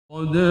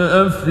قد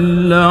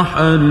أفلح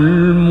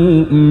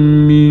المؤمنون.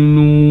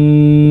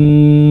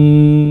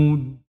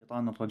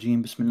 الشيطان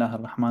الرجيم. بسم الله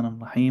الرحمن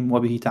الرحيم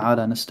وبه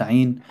تعالى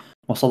نستعين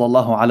وصلى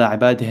الله على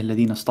عباده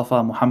الذين اصطفى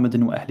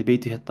محمد وأهل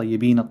بيته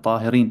الطيبين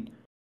الطاهرين.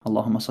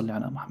 اللهم صل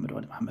على محمد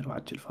وآل محمد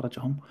وعجل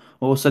فرجهم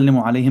وأسلم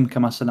عليهم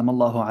كما سلم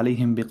الله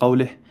عليهم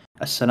بقوله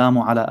السلام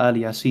على آل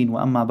ياسين.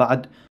 وأما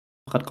بعد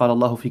فقد قال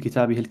الله في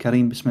كتابه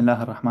الكريم بسم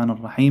الله الرحمن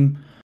الرحيم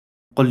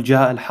قل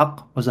جاء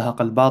الحق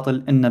وزهق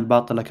الباطل إن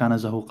الباطل كان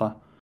زهوقا.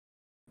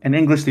 In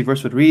English, the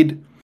verse would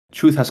read,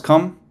 truth has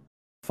come,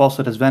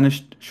 falsehood has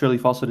vanished, surely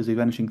falsehood is a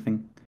vanishing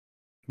thing.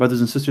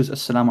 Brothers and sisters,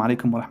 Assalamu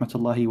alaikum wa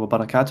rahmatullahi wa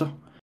barakatuh.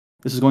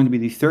 This is going to be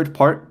the third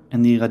part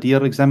in the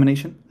Ghadir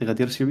examination, the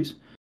Ghadir series.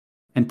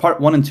 In part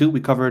 1 and 2, we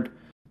covered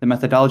the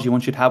methodology one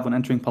should have when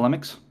entering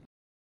polemics,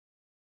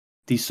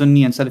 the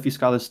Sunni and Salafi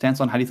scholars' stance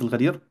on Hadith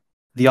al-Ghadir,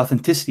 the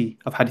authenticity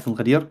of Hadith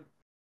al-Ghadir,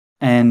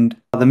 and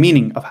the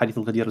meaning of Hadith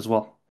al-Ghadir as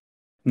well.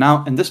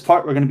 Now, in this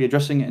part, we're going to be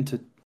addressing it into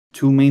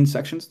two main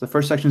sections. The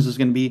first section is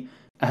going to be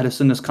Ahl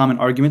Sunnah's common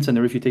arguments and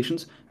their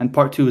refutations, and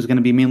part 2 is going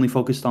to be mainly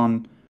focused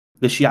on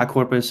the Shia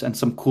corpus and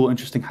some cool,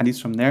 interesting hadiths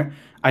from there.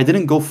 I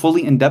didn't go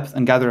fully in depth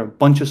and gather a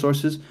bunch of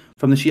sources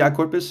from the Shia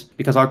corpus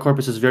because our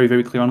corpus is very,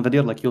 very clear on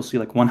Ghadir. Like you'll see,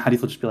 like one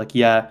hadith will just be like,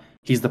 yeah,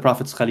 he's the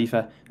Prophet's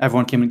Khalifa.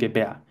 Everyone came and gave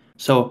bay'ah.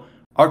 So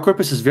our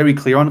corpus is very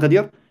clear on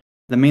Ghadir.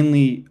 The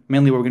mainly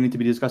what we're going to need to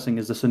be discussing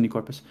is the Sunni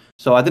corpus.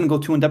 So I didn't go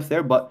too in depth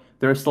there, but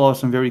there still are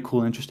some very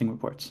cool and interesting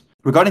reports.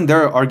 Regarding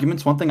their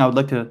arguments, one thing I would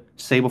like to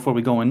say before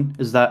we go in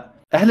is that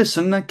Ahl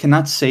Sunnah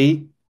cannot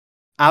say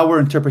our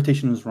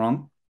interpretation is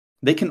wrong.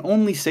 They can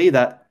only say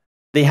that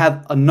they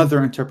have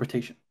another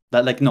interpretation.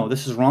 That like, no,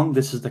 this is wrong,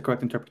 this is the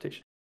correct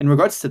interpretation. In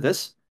regards to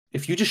this,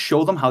 if you just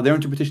show them how their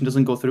interpretation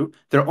doesn't go through,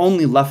 they're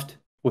only left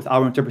with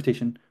our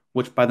interpretation,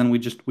 which by then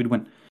we'd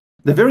win.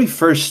 The very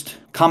first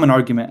common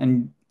argument,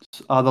 and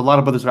a lot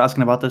of brothers were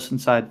asking about this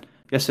inside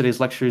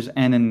yesterday's lectures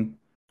and in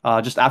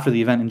just after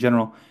the event in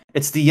general,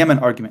 it's the Yemen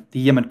argument,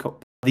 the Yemen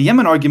cope. The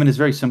Yemen argument is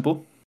very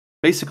simple.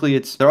 Basically,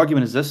 their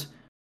argument is this.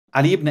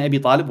 Ali ibn Abi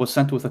Talib was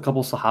sent with a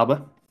couple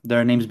Sahaba,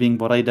 their names being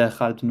Buraidah,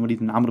 Khalid ibn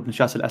Walid, and Amr ibn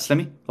Shas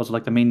al-Aslami. Those are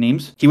like the main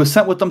names. He was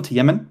sent with them to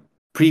Yemen,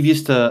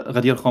 previous to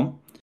Ghadir Khum.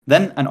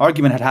 Then an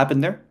argument had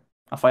happened there,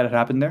 a fight had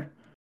happened there.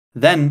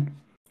 Then,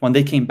 when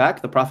they came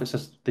back, the Prophet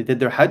says they did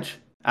their Hajj.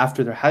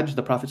 After their Hajj,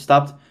 the Prophet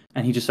stopped,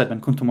 and he just said,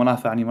 "Man kuntu wala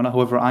fa'ani wala,"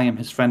 whoever I am,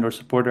 his friend or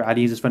supporter,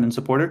 Ali is his friend and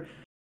supporter.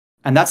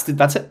 And that's it.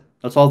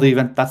 That's all the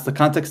event. That's the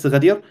context of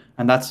Ghadir,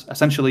 and that's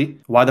essentially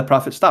why the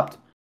Prophet stopped.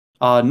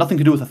 Nothing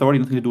to do with authority,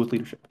 nothing to do with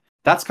leadership.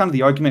 That's kind of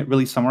the argument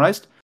really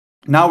summarized.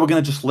 Now we're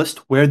going to just list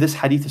where this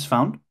hadith is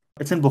found.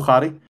 It's in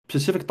Bukhari.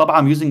 Specific tab'a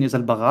I'm using is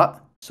al-Baghat.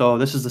 So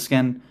this is the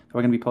scan that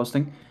we're going to be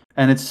posting.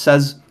 And it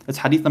says, it's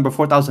hadith number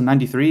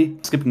 4093,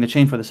 skipping the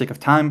chain for the sake of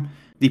time.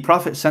 The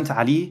Prophet sent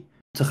Ali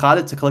to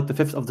Khalid to collect the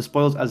fifth of the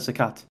spoils as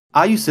zakat.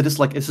 I used to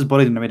dislike, this is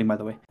Burayd narrating by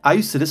the way, I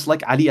used to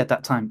dislike Ali at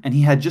that time, and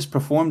he had just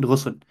performed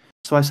ghusl.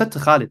 So I said to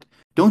Khalid,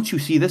 don't you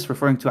see this,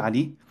 referring to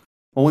Ali?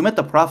 When we met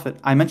the Prophet,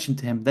 I mentioned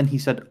to him, then he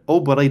said,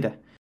 O Buraidah,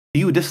 do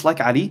you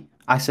dislike Ali?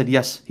 I said,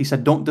 yes. He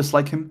said, don't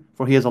dislike him,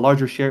 for he has a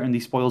larger share in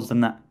these spoils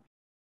than that.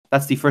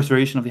 That's the first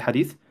variation of the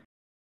hadith.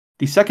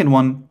 The second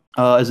one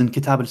is in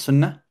Kitab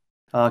al-Sunnah,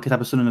 Kitab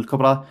al-Sunnah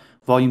al-Kubra,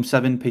 volume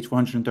 7, page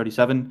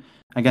 437.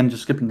 Again,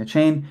 just skipping the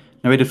chain,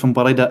 narrated from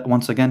Buraidah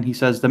once again. He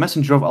says, the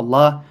Messenger of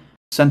Allah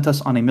sent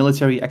us on a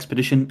military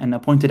expedition and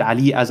appointed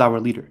Ali as our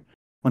leader.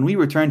 When we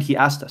returned, he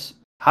asked us,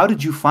 how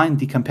did you find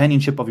the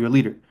companionship of your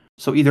leader?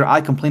 So either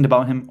I complained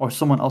about him or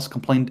someone else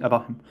complained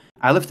about him.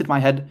 I lifted my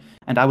head,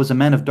 and I was a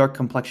man of dark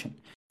complexion.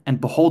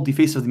 And behold, the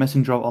face of the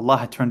Messenger of Allah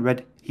had turned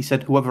red. He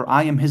said, whoever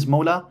I am his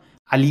Mawla,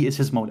 Ali is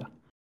his Mawla.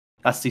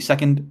 That's the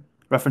second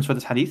reference for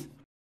this hadith.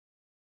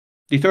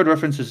 The third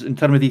reference is in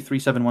Tirmidhi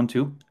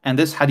 3712. And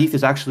this hadith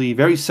is actually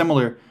very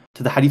similar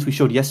to the hadith we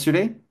showed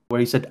yesterday, where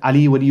he said,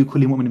 Ali waliyu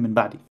kulli mu'min min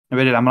ba'di.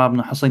 Narrated Amr ibn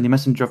Husayn, the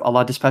Messenger of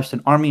Allah dispatched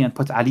an army and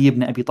put Ali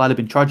ibn Abi Talib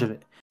in charge of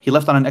it. He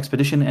left on an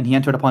expedition and he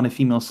entered upon a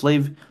female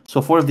slave.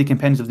 So 4 of the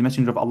companions of the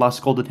Messenger of Allah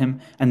scolded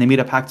him, and they made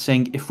a pact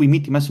saying, if we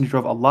meet the Messenger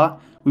of Allah,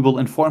 we will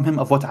inform him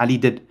of what Ali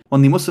did.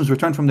 When the Muslims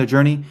returned from their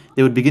journey,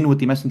 they would begin with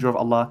the Messenger of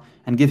Allah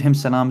and give him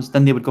salams,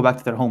 then they would go back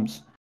to their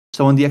homes.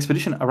 So when the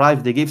expedition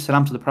arrived, they gave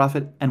salam to the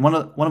Prophet, and one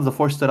of the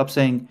 4 stood up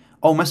saying,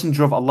 O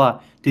Messenger of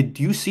Allah, did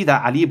you see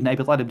that Ali ibn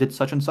Abi Talib did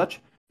such and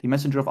such? The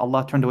Messenger of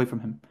Allah turned away from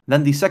him.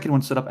 Then the second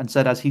one stood up and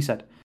said as he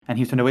said, and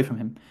he turned away from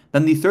him.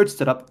 Then the third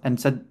stood up and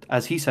said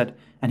as he said,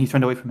 and he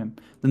turned away from him.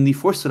 Then the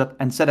fourth stood up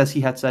and said as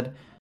he had said.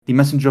 The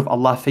Messenger of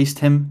Allah faced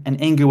him,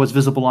 and anger was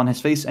visible on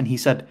his face, and he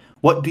said,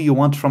 what do you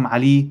want from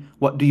Ali?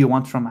 What do you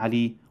want from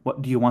Ali?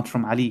 What do you want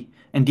from Ali?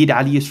 Indeed,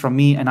 Ali is from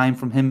me, and I am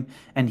from him,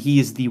 and he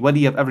is the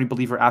wali of every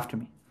believer after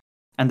me.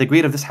 And the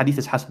grade of this hadith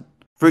is Hasan.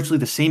 Virtually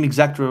the same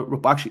exact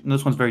actually, no,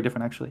 this one's very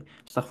different actually.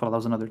 Astaghfirullah, that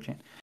was another chain.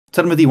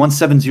 Tirmidhi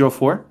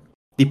 1704.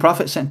 The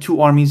Prophet sent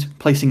 2 armies,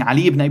 placing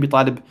Ali ibn Abi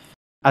Talib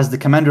as the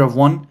commander of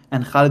one,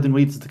 and Khalid ibn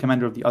Walid as the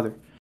commander of the other.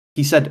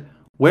 He said,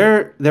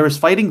 where there is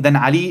fighting, then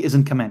Ali is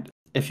in command.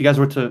 If you guys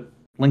were to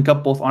link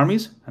up both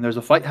armies, and there's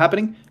a fight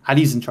happening,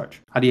 Ali's in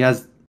charge. Ali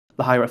has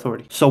the higher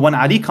authority. So when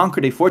Ali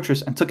conquered a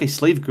fortress and took a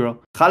slave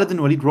girl, Khalid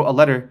bin Walid wrote a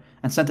letter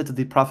and sent it to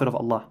the Prophet of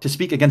Allah to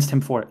speak against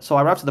him for it. So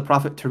I arrived to the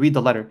Prophet to read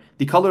the letter.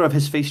 The color of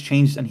his face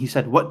changed and he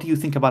said, "What do you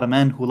think about a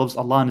man who loves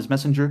Allah and His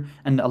Messenger,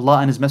 and Allah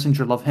and His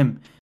Messenger love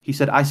him?" He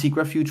said, "I seek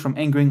refuge from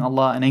angering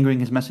Allah and angering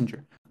His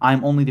Messenger. I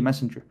am only the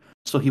Messenger."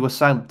 So he was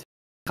silent.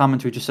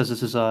 Commentary just says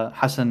this is a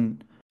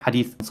Hasan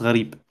Hadith, it's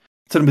Gharib.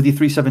 Tirmidhi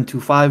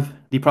 3725,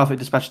 the Prophet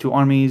dispatched 2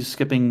 armies,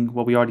 skipping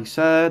what we already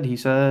said. He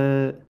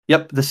said,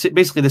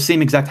 basically the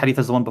same exact hadith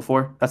as the one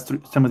before. That's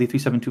Tirmidhi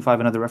 3725,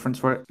 another reference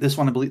for it. This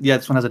one, I believe,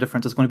 this one has a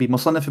difference. It's going to be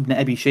Musannaf ibn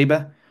Abi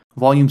Shaybah,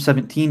 volume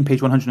 17,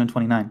 page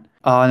 129.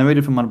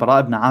 Narrated from al-Bara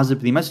ibn Azib,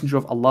 the Messenger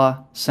of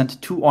Allah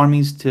sent 2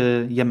 armies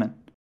to Yemen.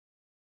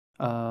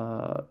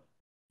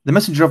 The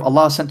Messenger of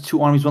Allah sent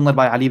 2 armies, one led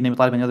by Ali ibn Abi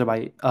Talib and the other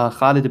by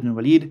Khalid ibn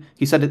Walid.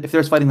 He said that if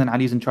there's fighting, then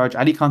Ali is in charge.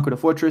 Ali conquered a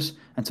fortress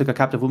and took a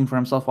captive woman for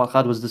himself while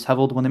Khalid was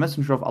disheveled. When the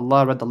Messenger of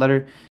Allah read the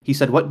letter, he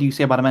said, "What do you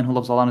say about a man who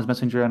loves Allah and His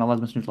Messenger, and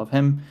Allah's Messenger love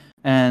him?"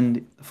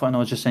 And the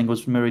footnote is just saying it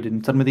was narrated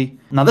in Tirmidhi.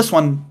 Now this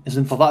one is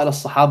in Fada'il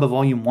al-Sahaba,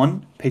 volume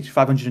 1, page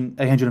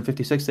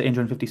 856 to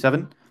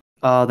 857.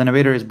 The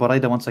narrator is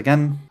Buraida once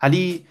again.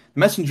 Ali, the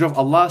Messenger of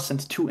Allah,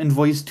 sent 2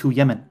 envoys to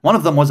Yemen. One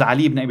of them was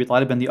Ali ibn Abi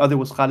Talib and the other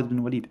was Khalid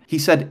ibn Walid. He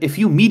said, "If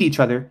you meet each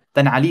other,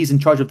 then Ali is in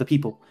charge of the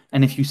people.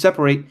 And if you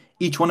separate,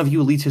 each one of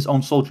you leads his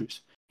own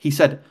soldiers." He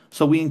said,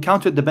 "So we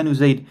encountered the Banu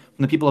Zayd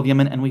from the people of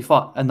Yemen and we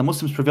fought, and the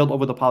Muslims prevailed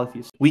over the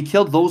polytheists. We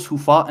killed those who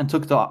fought and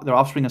took their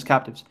offspring as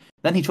captives.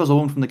 Then he chose a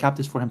woman from the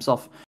captives for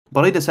himself."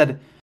 Buraida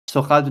said,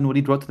 "So Khalid bin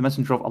Walid wrote to the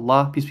Messenger of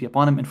Allah, peace be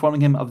upon him, informing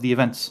him of the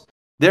events.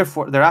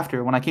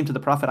 Thereafter, when I came to the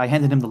Prophet, I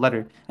handed him the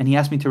letter, and he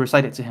asked me to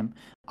recite it to him.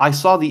 I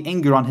saw the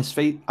anger on his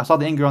face. I saw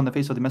the anger on the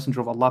face of the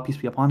Messenger of Allah, peace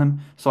be upon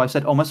him. So I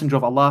said, 'O Messenger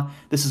of Allah,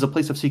 this is a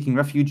place of seeking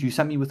refuge. You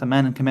sent me with a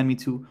man and command me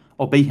to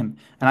obey him,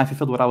 and I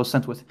fulfilled what I was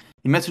sent with.'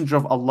 The Messenger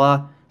of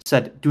Allah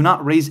said, 'Do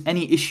not raise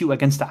any issue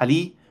against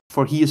Ali,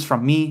 for he is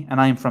from me, and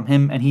I am from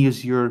him, and he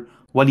is your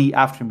wali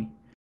after me.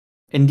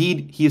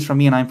 Indeed, he is from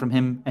me, and I am from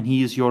him, and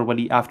he is your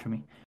wali after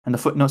me.'" And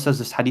the footnote says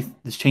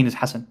this chain is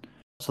Hasan.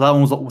 So that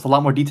one was with a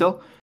lot more detail.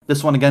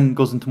 This one again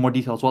goes into more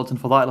detail as well. It's in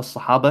Fada'il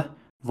al-Sahaba,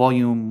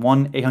 volume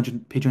 1,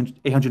 page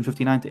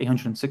 859 to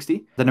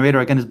 860. The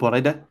narrator again is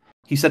Buraida.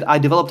 He said, "I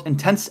developed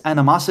intense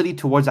animosity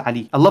towards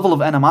Ali, a level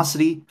of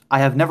animosity I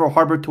have never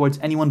harbored towards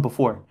anyone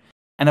before.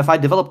 And if I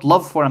developed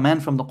love for a man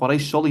from the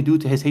Quraysh solely due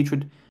to his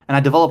hatred, and I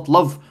developed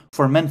love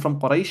for men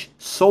from Quraysh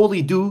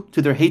solely due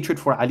to their hatred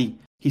for Ali."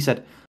 He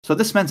said, "So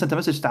this man sent a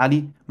message to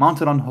Ali,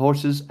 mounted on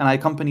horses, and I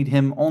accompanied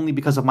him only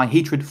because of my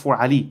hatred for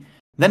Ali.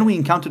 Then we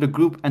encountered a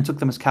group and took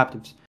them as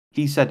captives."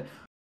 He said,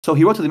 "So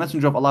he wrote to the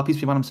Messenger of Allah, peace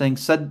be upon him, saying,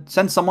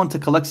 'Send someone to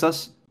collect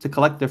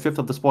their 5th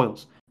of the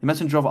spoils.' The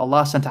Messenger of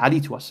Allah sent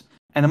Ali to us.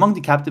 And among the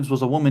captives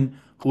was a woman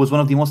who was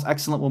one of the most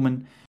excellent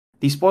women.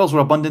 The spoils were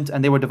abundant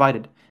and they were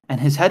divided.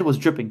 And his head was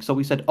dripping. So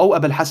we said, 'O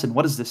Abul Hasan,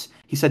 what is this?'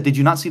 He said, 'Did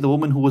you not see the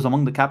woman who was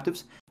among the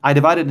captives? I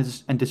divided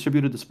and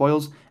distributed the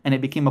spoils, and it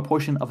became a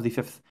portion of the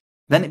 5th.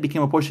 Then it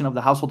became a portion of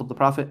the household of the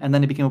Prophet, and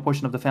then it became a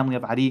portion of the family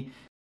of Ali,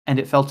 and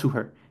it fell to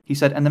her.' He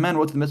said, and the man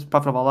wrote to the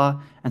Prophet of Allah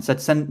and said,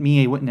 'Send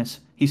me a witness.'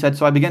 He said,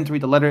 so I began to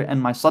read the letter and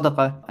my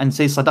sadaqah and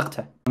say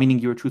sadaqta, meaning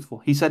you were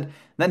truthful. He said,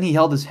 then he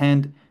held his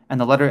hand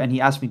and the letter and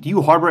he asked me, 'Do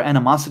you harbor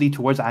animosity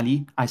towards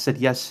Ali?' I said,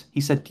 'Yes.'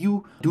 He said,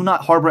 do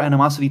not harbor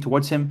animosity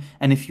towards him,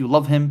 and if you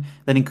love him,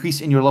 then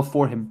increase in your love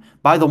for him.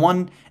 By the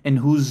one in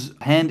whose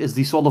hand is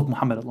the soul of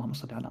Muhammad, Allahumma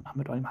salli ala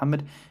Muhammad wa ala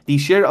Muhammad, the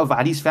share of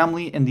Ali's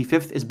family in the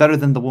 5th is better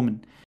than the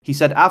woman.' He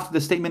said, after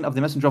the statement of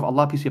the Messenger of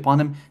Allah, peace be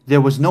upon him,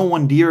 there was no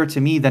one dearer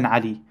to me than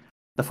Ali."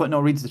 The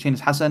footnote reads the chain is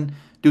Hasan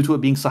due to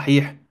it being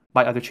Sahih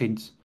by other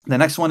chains. The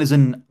next one is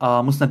in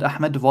Musnad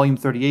Ahmad, volume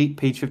 38,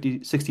 page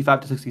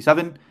 65 to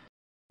 67.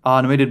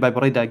 Narrated by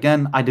Buraida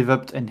again. I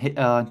developed an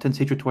intense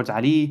hatred towards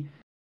Ali.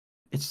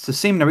 It's the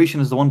same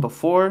narration as the one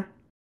before.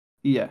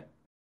 Yeah,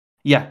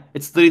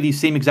 it's literally the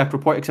same exact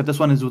report, except this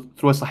one is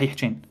through a Sahih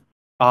chain.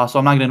 So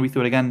I'm not going to read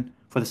through it again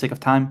for the sake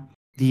of time.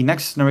 The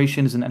next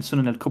narration is in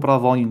Al-Sunan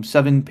al-Kubra, volume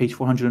 7, page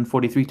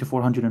 443 to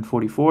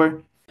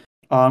 444.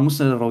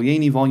 Musnad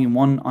al-Rawayni, volume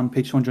 1, on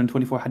page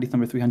 224, hadith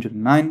number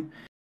 309.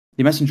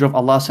 The Messenger of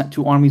Allah sent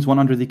 2 armies, one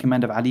under the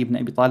command of Ali ibn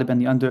Abi Talib and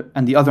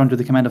the other under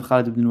the command of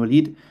Khalid ibn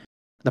Walid.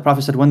 The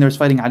Prophet said, when there is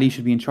fighting, Ali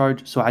should be in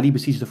charge. So Ali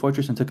besieged the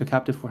fortress and took a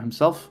captive for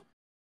himself.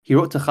 He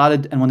wrote to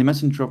Khalid, and when the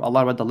Messenger of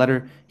Allah read the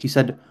letter, he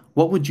said,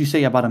 what would you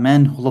say about a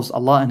man who loves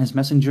Allah and His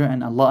Messenger,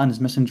 and Allah and His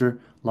Messenger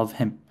love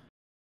him?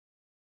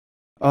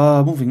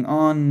 Moving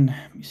on,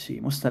 let me see,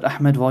 Musnad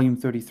Ahmad, volume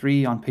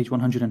 33, on page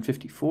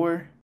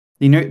 154.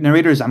 The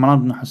narrator is Imran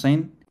ibn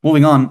Hussein.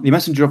 Moving on, the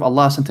Messenger of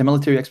Allah sent a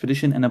military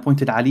expedition and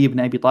appointed Ali ibn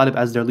Abi Talib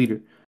as their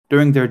leader.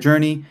 During their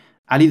journey,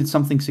 Ali did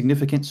something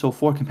significant, so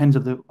 4 companions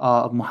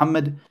of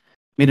Muhammad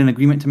made an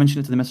agreement to mention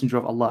it to the Messenger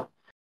of Allah.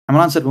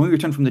 Imran said, when we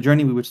returned from the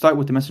journey, we would start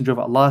with the Messenger of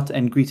Allah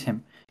and greet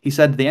him. He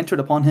said, they entered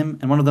upon him,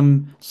 and one of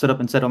them stood up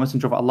and said, O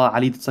Messenger of Allah,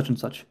 Ali did such and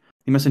such.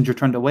 The Messenger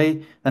turned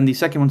away. Then the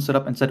second one stood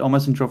up and said, O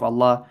Messenger of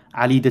Allah,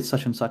 Ali did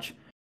such and such.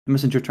 The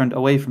messenger turned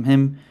away from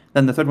him.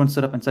 Then the third one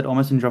stood up and said, O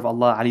Messenger of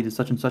Allah, Ali did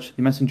such and such.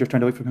 The messenger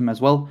turned away from him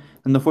as well.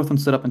 Then the fourth one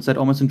stood up and said,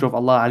 O Messenger of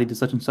Allah, Ali did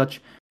such and such.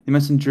 The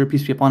messenger,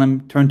 peace be upon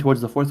him, turned towards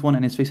the fourth one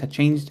and his face had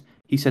changed.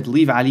 He said,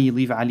 Leave Ali,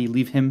 leave Ali,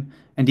 leave him.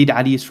 Indeed,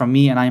 Ali is from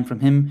me and I am from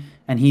him,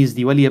 and he is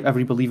the wali of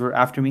every believer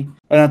after me.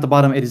 And at the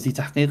bottom it is the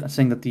tahqiq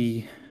saying that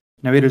the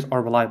narrators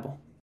are reliable.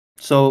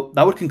 So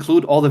that would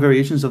conclude all the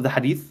variations of the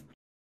hadith.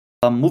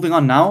 Moving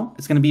on now,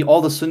 it's going to be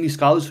all the Sunni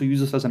scholars who use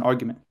this as an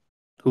argument,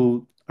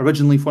 who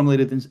originally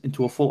formulated this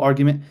into a full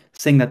argument,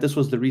 saying that this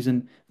was the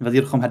reason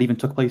Ghadir Khum had even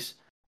took place.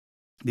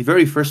 The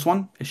very first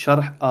one is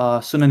Sharh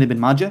Sunan ibn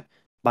Majah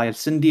by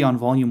al-Sindi on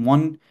volume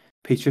 1,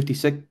 page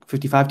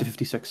 55 to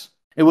 56.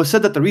 It was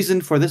said that the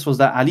reason for this was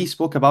that Ali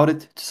spoke about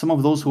it to some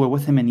of those who were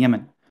with him in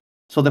Yemen.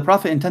 So the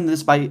Prophet intended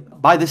this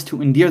by this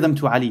to endear them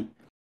to Ali.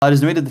 It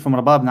is narrated from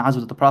Rabah ibn Azw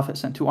that the Prophet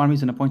sent two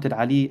armies and appointed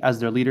Ali as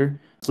their leader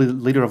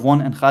of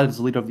one and Khalid as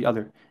the leader of the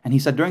other. And he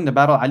said, during the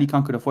battle, Ali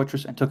conquered a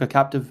fortress and took a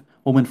captive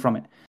woman from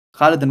it.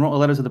 Khalid then wrote a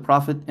letter to the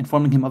Prophet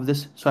informing him of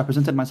this. So I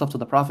presented myself to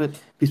the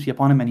Prophet, peace be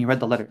upon him, and he read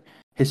the letter.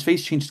 His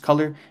face changed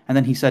color, and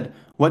then he said,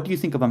 What do you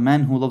think of a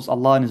man who loves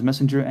Allah and His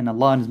Messenger, and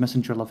Allah and His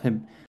Messenger love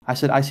him? I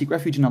said, I seek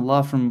refuge in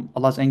Allah from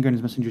Allah's anger and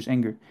His Messenger's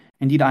anger.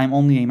 Indeed, I am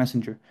only a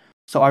messenger.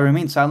 So I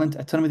remained silent.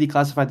 At-Tirmidhi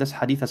classified this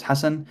hadith as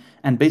Hasan,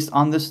 and based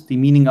on this, the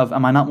meaning of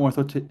am I not more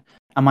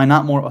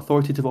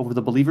authoritative over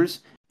the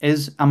believers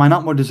is, am I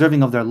not more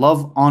deserving of their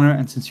love, honor,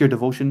 and sincere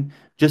devotion,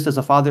 just as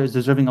a father is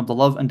deserving of the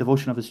love and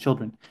devotion of his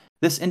children.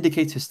 This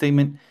indicates his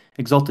statement,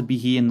 exalted be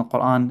he in the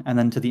Quran, and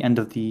then to the end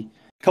of the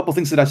couple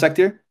things to dissect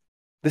here.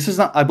 This is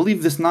not, I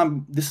believe this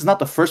is not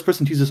the first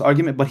person to use this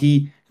argument, but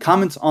he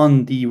comments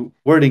on the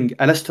wording,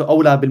 Alastu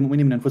awla bil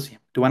mu'minin min anfusihim.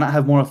 Do I not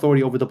have more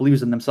authority over the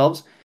believers than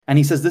themselves? And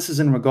he says this is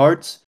in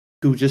regards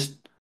to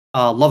just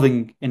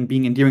loving and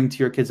being endearing to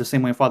your kids the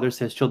same way a father is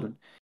to his children.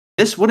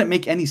 This wouldn't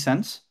make any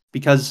sense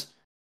because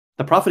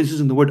the Prophet is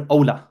using the word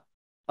awla,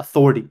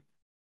 authority.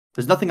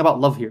 There's nothing about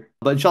love here.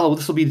 But inshallah,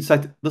 this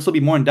will be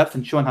more in depth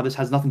and showing how this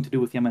has nothing to do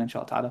with Yemen,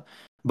 inshallah ta'ala.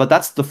 But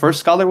that's the first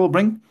scholar we'll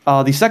bring.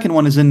 The second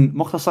one is in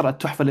Mukhtasar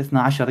al-Tuhfa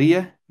al-Ithna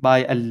Ashariyya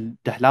by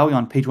al-Dahlawi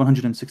on page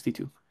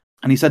 162.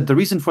 And he said, the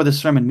reason for this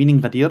sermon,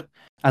 meaning Ghadir,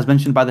 as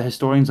mentioned by the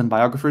historians and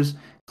biographers,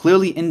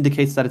 clearly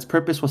indicates that its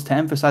purpose was to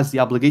emphasize the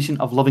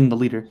obligation of loving the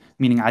leader,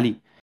 meaning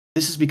Ali.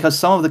 This is because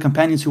some of the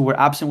companions who were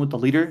absent with the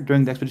leader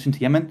during the expedition to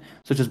Yemen,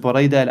 such as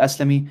Buraidah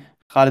al-Aslami,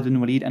 Khalid bin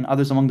Walid, and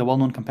others among the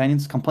well-known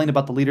companions, complained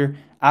about the leader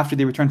after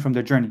they returned from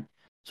their journey.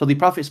 So the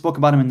Prophet spoke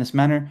about him in this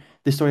manner.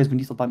 This story has been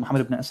detailed by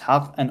Muhammad ibn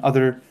Ishaq and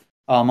other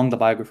among the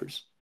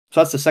biographers. So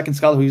that's the second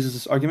scholar who uses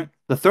this argument.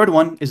 The third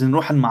one is in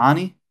Ruh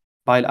al-Ma'ani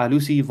by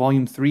al-Alusi,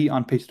 volume 3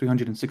 on page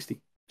 360.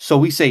 So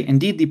we say,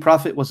 indeed the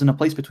Prophet was in a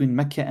place between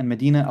Mecca and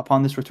Medina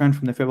upon this return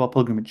from the farewell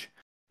pilgrimage,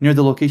 near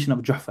the location of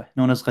Juhfa,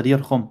 known as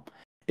Ghadir Khum.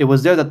 It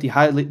was there that he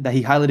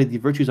highlighted the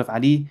virtues of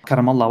Ali,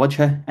 karamallah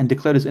wajhah, and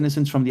declared his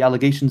innocence from the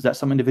allegations that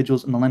some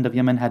individuals in the land of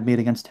Yemen had made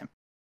against him,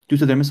 due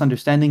to their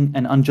misunderstanding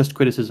and unjust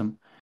criticism.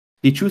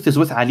 The truth is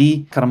with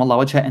Ali,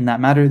 karamallah wajhah, in that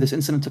matter. This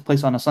incident took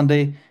place on a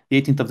Sunday,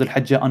 the 18th of Dhul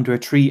Hijjah, under a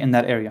tree in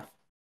that area.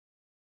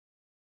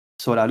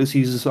 So al-Alusi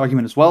uses this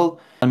argument as well.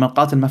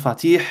 Al-Mirqat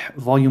al-Mafatih,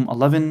 volume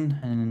 11,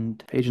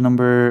 and page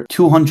number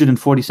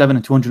 247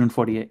 and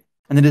 248.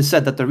 And it is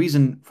said that the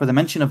reason for the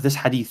mention of this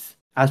hadith,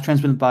 as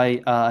transmitted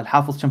by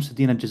Al-Hafiz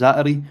Shamsuddin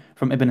al-Jazairi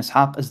from Ibn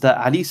Ishaq, is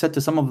that Ali said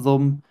to some of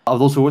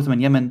those who were with him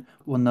in Yemen,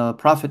 when the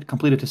Prophet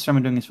completed his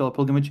sermon during his farewell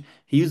pilgrimage,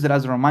 he used it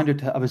as a reminder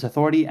of his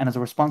authority and as a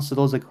response to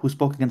those who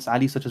spoke against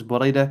Ali, such as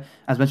Buraidah,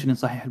 as mentioned in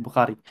Sahih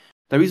al-Bukhari.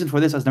 The reason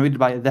for this, as narrated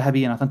by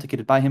al-Dhahabi and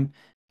authenticated by him,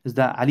 is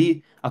that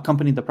Ali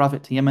accompanied the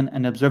Prophet to Yemen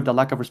and observed a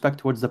lack of respect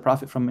towards the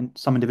Prophet from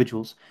some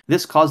individuals.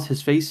 This caused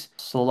his face,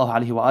 sallallahu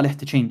alaihi wa alihi,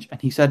 to change, and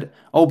he said,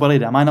 "O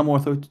Buraidah, am I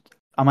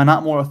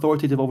not more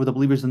authoritative over the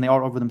believers than they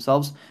are over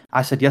themselves?"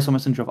 I said, "Yes, O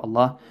Messenger of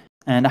Allah,"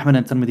 and Ahmad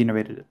and Tirmidhi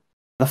narrated it.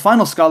 The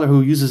final scholar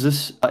who uses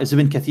this is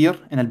Ibn Kathir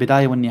in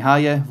Al-Bidayah wa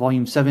Nihaya,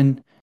 volume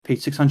 7,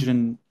 page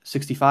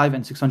 665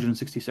 and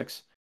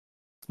 666.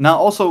 Now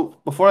also,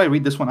 before I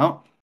read this one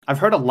out, I've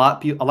heard a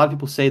lot of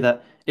people say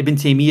that Ibn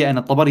Taymiyyah and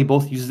At-Tabari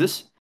both use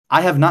this.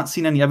 I have not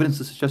seen any evidence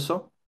to suggest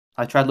so.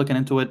 I tried looking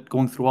into it,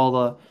 going through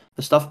all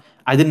the stuff.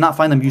 I did not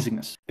find them using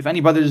this. If any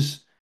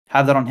brothers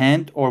have that on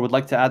hand or would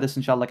like to add this,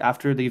 inshallah, like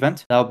after the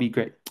event, that would be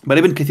great. But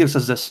Ibn Kathir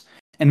says this.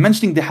 In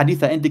mentioning the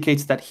hadith that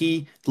indicates that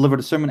he delivered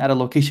a sermon at a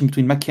location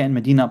between Mecca and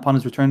Medina upon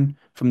his return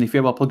from the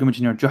farewell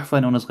pilgrimage near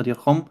Juhfa, known as Ghadir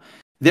Khum,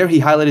 there he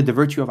highlighted the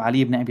virtue of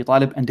Ali ibn Abi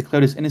Talib and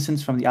declared his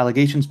innocence from the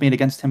allegations made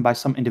against him by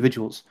some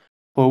individuals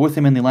who were with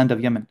him in the land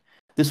of Yemen.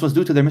 This was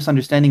due to their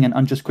misunderstanding and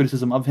unjust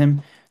criticism of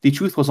him. The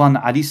truth was on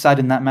Ali's side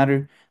in that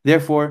matter.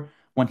 Therefore,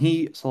 when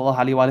he sallallahu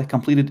alaihi wasallam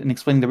completed in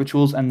explaining the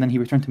rituals and then he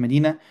returned to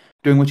Medina,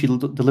 during which he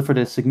delivered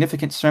a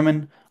significant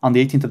sermon on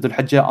the 18th of Dhul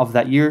Hijjah of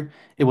that year,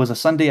 it was a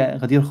Sunday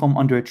at Ghadir Khum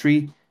under a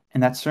tree.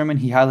 In that sermon,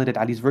 he highlighted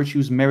Ali's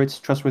virtues, merits,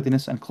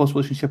 trustworthiness, and close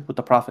relationship with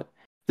the Prophet.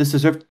 This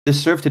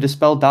served to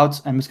dispel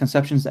doubts and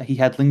misconceptions that he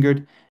had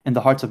lingered in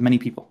the hearts of many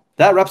people.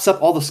 That wraps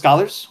up all the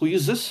scholars who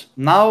use this.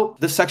 Now,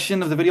 this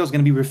section of the video is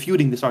going to be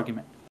refuting this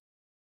argument.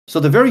 So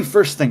the very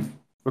first thing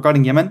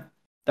regarding Yemen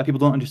that people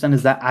don't understand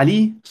is that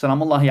Ali,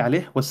 salamullahi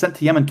alayh, was sent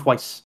to Yemen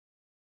twice,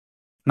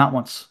 not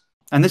once.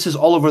 And this is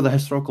all over the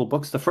historical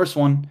books. The first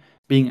one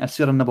being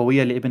As-Sirah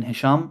al-Nabawiyya li Ibn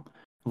Hisham,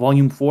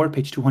 volume 4,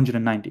 page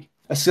 290.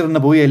 As-Sirah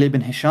al-Nabawiyya li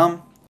Ibn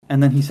Hisham,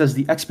 and then he says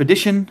the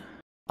expedition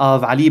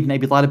of Ali ibn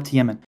Abi Talib to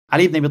Yemen.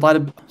 Ali ibn Abi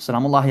Talib,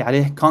 salamullahi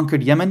alayh,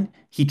 conquered Yemen.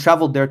 He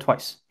traveled there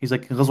twice. He's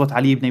like, Ghazwat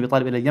Ali ibn Abi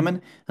Talib ila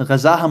Yemen,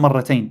 Ghazaha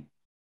marratain.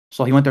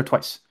 So he went there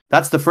twice.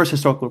 That's the first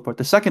historical report.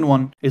 The second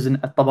one is in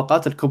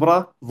At-Tabaqat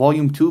al-Kubra,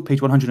 volume 2,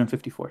 page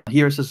 154.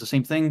 Here it says the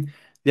same thing.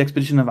 The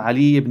expedition of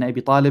Ali ibn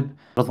Abi Talib,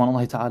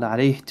 radwanullahi ta'ala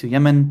alayh, to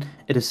Yemen,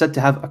 it is said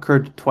to have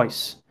occurred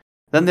twice.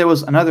 Then there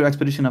was another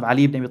expedition of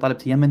Ali ibn Abi Talib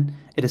to Yemen.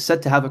 It is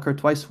said to have occurred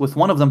twice, with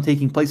one of them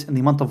taking place in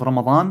the month of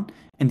Ramadan,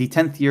 in the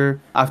 10th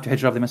year after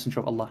Hijrah of the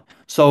Messenger of Allah.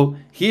 So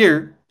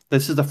here,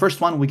 this is the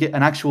first one, we get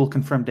an actual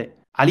confirmed date.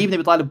 Ali ibn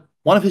Abi Talib,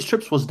 one of his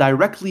trips was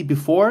directly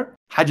before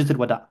Hajjat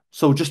al-Wada,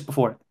 so just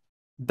before it.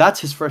 That's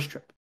his first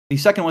trip. The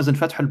second was in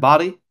Fath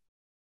al-Bari,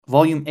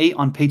 volume 8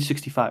 on page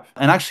 65.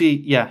 And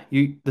actually, yeah,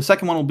 the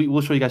second one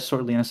we'll show you guys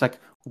shortly in a sec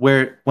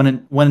when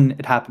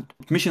it happened.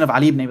 The mission of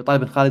Ali ibn Abi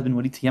Talib and Khalid bin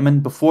Walid to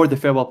Yemen before the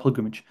farewell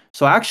pilgrimage.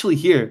 So actually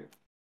here,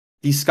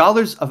 the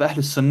scholars of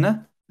Ahl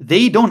Sunnah,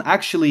 they're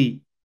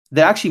actually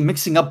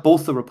mixing up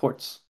both the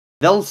reports.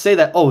 They'll say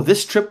that, oh,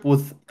 this trip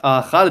with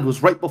Khalid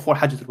was right before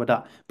Hajjat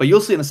al-Wada. But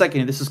you'll see in a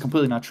second, this is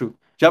completely not true.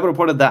 Jabir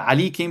reported that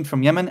Ali came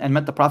from Yemen and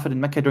met the Prophet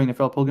in Mecca during the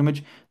farewell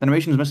pilgrimage. The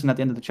narration is mentioned at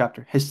the end of the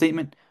chapter. His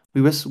statement,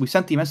 we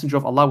sent the Messenger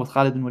of Allah with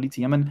Khalid bin Walid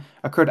to Yemen,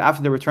 occurred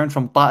after the return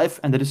from Ta'if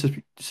and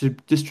the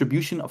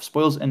distribution of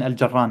spoils in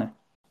al-Jarrana.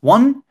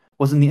 One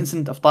was in the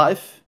incident of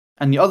Ta'if,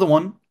 and the other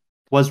one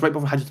was right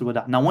before Hajjat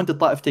al-Wada. Now, when did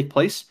Ta'if take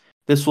place?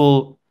 This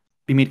will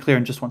be made clear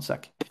in just one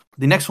sec.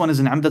 The next one is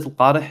in Amdat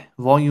al-Qarih,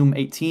 volume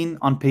 18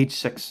 on page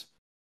 6.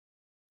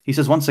 He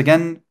says once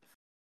again,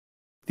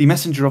 the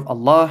Messenger of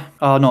Allah,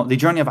 the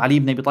journey of Ali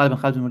ibn Abi Talib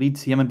and Khalid bin Walid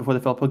to Yemen before the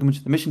farewell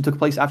pilgrimage. The mission took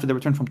place after the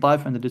return from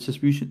Taif and the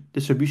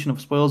distribution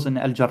of spoils in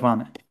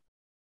al-Jarrana.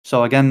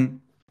 So again,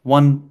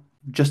 one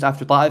just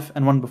after Taif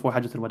and one before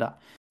Hajjat al-Wada.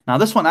 Now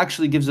this one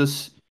actually gives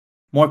us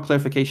more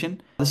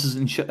clarification. This is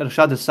in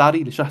Irshad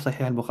al-Sari, li Sharh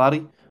Sahih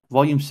al-Bukhari,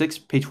 volume 6,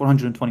 page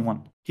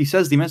 421. He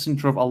says, the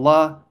Messenger of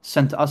Allah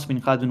sent us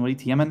bin Khalid bin Walid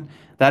to Yemen.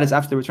 That is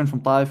after the return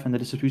from Taif and the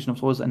distribution of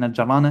spoils in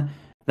al-Jarrana.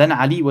 Then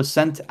Ali was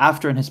sent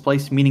after in his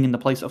place, meaning in the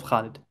place of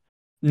Khalid.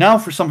 Now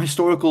for some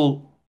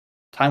historical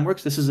time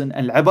works. This is in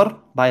Al-Ibar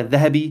by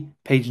al-Dhahabi,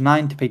 page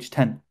 9 to page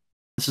 10.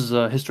 This is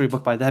a history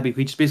book by al-Dhahabi,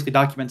 which basically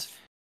documents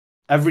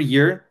every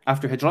year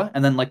after Hijrah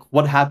and then like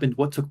what happened,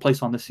 what took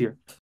place on this year.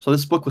 So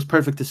this book was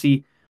perfect to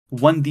see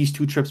when these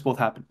two trips both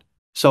happened.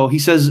 So he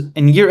says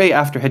in year 8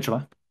 after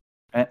Hijrah,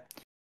 right?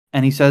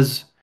 And he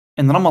says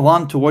in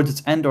Ramadan towards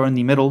its end or in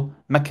the middle,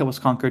 Mecca was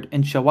conquered.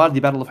 In Shawwal, the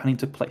Battle of Hunayn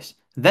took place.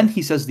 Then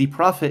he says the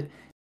Prophet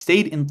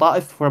stayed in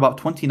Ta'if for about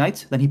 20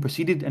 nights, then he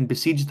proceeded and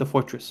besieged the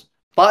fortress.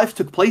 Ta'if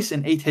took place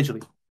in 8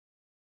 Hijri,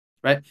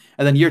 right?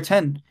 And then year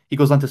 10, he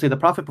goes on to say the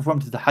Prophet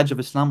performed the Hajj of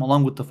Islam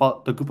along with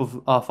the group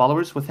of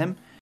followers with him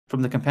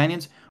from the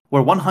companions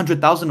were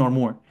 100,000 or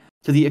more,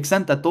 to the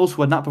extent that those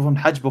who had not performed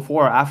Hajj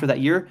before or after that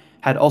year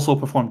had also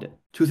performed it.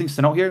 Two things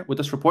to note here with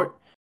this report.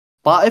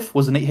 Ta'if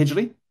was in 8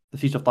 Hijri, the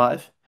feast of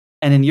Ta'if,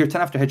 and in year 10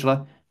 after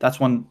Hijrah, that's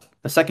when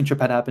the second trip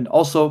had happened.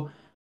 Also,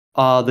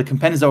 the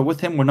companions that were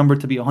with him were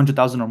numbered to be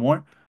 100,000 or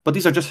more. But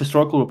these are just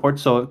historical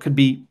reports, so it could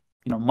be,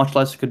 much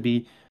less, it could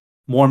be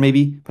more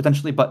maybe,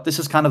 potentially, but this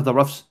is kind of the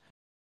rough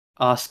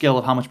scale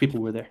of how much people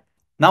were there.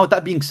 Now with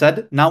that being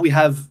said, now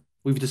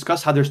we've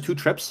discussed how there's two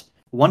trips.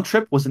 One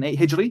trip was in 8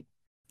 Hijri,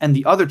 and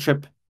the other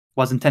trip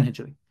was in 10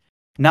 Hijri.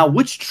 Now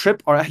which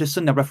trip are Ahl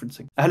Sunnah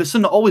referencing? Ahl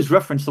Sunnah always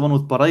reference the one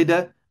with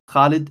Buraidah,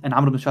 Khalid, and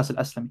Amr ibn Shas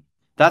al-Aslami.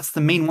 That's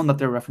the main one that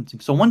they're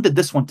referencing. So when did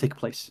this one take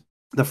place?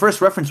 The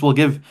first reference we'll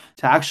give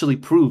to actually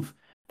prove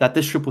that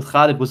this trip with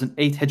Khalid was in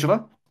 8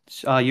 Hijrah,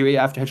 year 8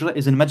 after Hijrah,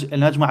 is in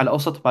Al-Najma'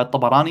 al-Awsat by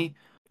Tabarani,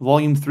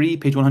 volume 3,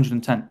 page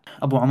 110.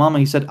 Abu Umama,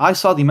 he said, I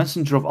saw the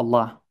Messenger of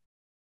Allah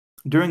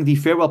during the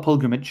farewell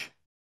pilgrimage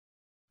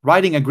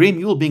riding a grey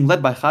mule being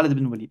led by Khalid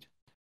bin Walid.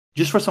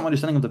 Just for some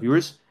understanding of the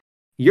viewers,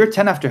 year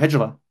 10 after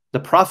Hijrah, the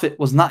Prophet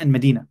was not in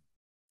Medina.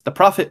 The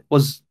Prophet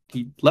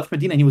he left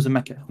Medina and he was in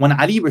Mecca. When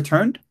Ali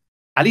returned,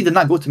 Ali did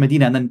not go to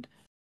Medina and then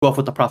go off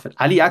with the Prophet.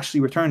 Ali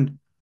actually returned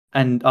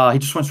and he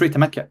just went straight to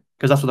Mecca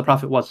because that's where the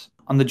Prophet was.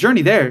 On the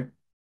journey there,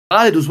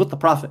 Khalid was with the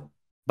Prophet,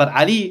 but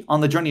Ali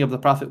on the journey of the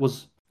Prophet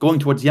was going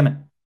towards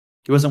Yemen.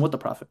 He wasn't with the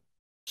Prophet.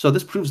 So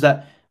this proves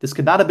that this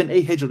could not have been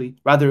 8 Hijri,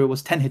 rather it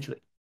was 10 Hijri.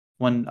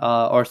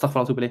 Or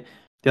astaghfirullah,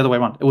 the other way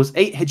around. It was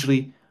 8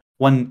 Hijri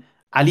when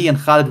Ali and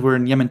Khalid were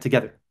in Yemen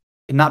together.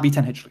 It cannot be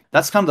 10 Hijri.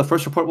 That's kind of the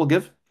first report we'll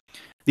give.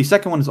 The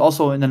second one is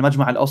also in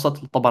Al-Majma'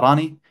 al-Awsat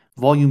al-Tabarani,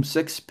 volume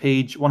 6,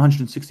 page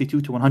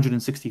 162 to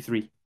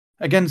 163.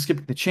 Again,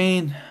 skipping the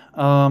chain,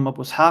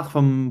 Abu Ishaq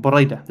from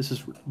Buraidah. This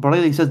is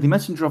Buraidah. He says, the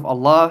Messenger of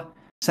Allah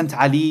sent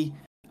Ali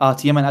to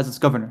Yemen as its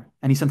governor,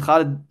 and he sent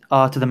Khalid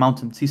to the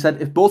mountains. He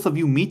said, if both of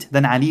you meet,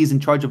 then Ali is in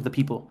charge of the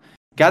people.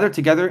 Gather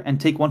together and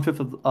take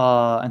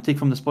 1/5 and take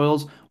from the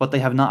spoils what they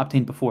have not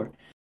obtained before.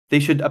 They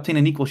should obtain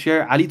an equal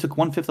share. Ali took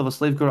 1/5 of a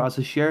slave girl as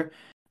his share,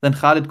 Then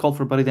Khalid called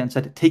for Buraidah and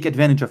said, take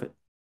advantage of it.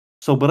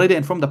 So Buraidah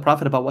informed the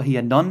Prophet about what he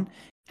had done,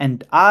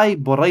 and I,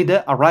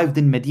 Buraidah, arrived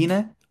in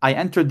Medina. I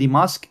entered the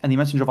mosque and the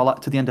Messenger of Allah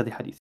to the end of the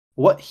hadith.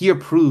 What here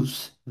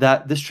proves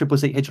that this trip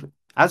was 8 Hijri?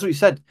 As we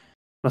said,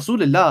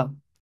 Rasulullah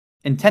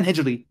in 10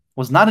 Hijri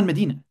was not in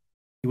Medina.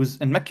 He was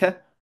in Mecca,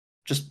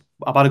 just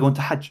about to go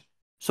into Hajj.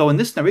 So in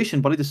this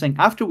narration, Buraidah is saying,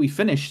 after we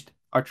finished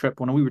our trip,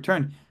 when we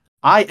returned,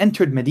 I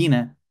entered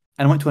Medina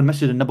and went to a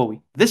Masjid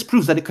al-Nabawi. This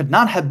proves that it could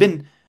not have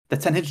been the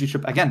 10 Hijri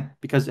trip again,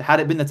 because had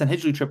it been the 10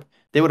 Hijri trip,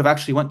 they would have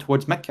actually went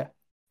towards Mecca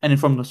and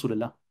informed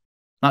Rasulullah,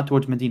 not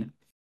towards Medina.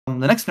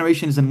 The next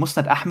narration is in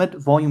Musnad Ahmad,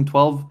 volume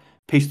 12,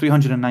 page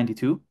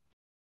 392.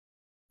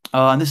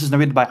 And this is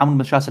narrated by Amr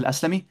bin Shas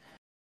al-Aslami.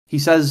 He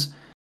says,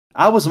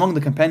 I was among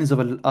the companions of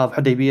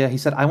Hudaybiyah. He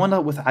said, I went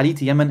out with Ali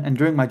to Yemen, and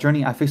during my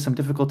journey I faced some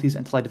difficulties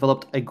until I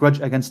developed a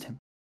grudge against him.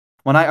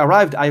 When I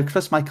arrived, I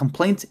expressed my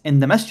complaint in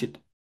the masjid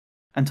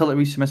until it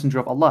reached the Messenger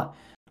of Allah.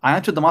 I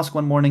entered the mosque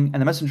one morning,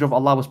 and the Messenger of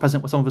Allah was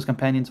present with some of his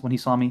companions. When he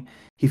saw me,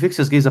 he fixed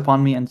his gaze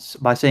upon me and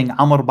by saying,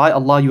 Amr, by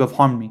Allah, you have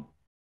harmed me.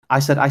 I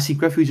said, I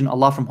seek refuge in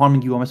Allah from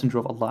harming you, O Messenger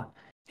of Allah.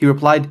 He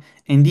replied,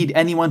 indeed,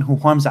 anyone who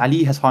harms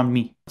Ali has harmed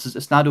me. This is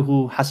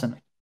Isnaduhu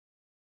Hasan.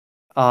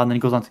 And then he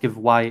goes on to give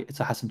why it's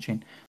a Hasan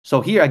chain.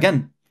 So here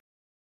again,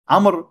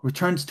 Amr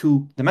returns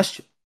to the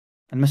masjid,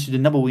 and Masjid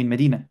al-Nabawi in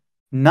Medina,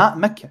 not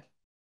Mecca.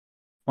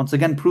 Once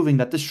again proving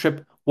that this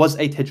trip was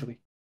 8 Hijri.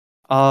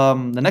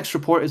 The next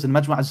report is in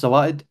Majma'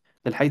 al-Zawaid,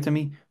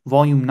 al-Haytami,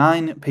 volume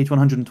 9, page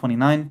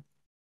 129.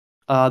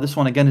 This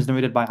one again is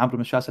narrated by Amr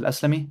bin Shas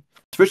al-Aslami.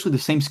 It's virtually the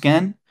same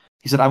scan.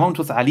 He said, I went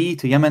with Ali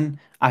to Yemen.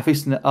 I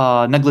faced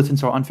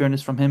negligence or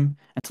unfairness from him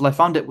until I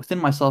found it within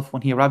myself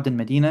when he arrived in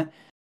Medina.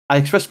 I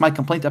expressed my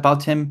complaint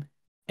about him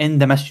in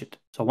the masjid.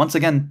 So once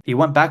again, he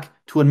went back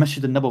to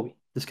al-Masjid al-Nabawi.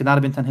 This could not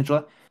have been 10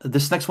 Hijrah.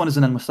 This next one is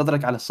in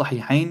al-Mustadrak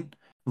al-Sahihain,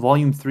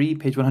 volume 3,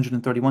 page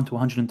 131 to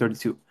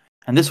 132.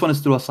 And this one is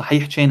through a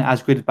Sahih chain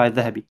as graded by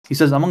Dhahabi. He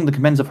says, among the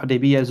companions of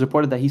Hudaybiyah, it is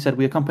reported that he said,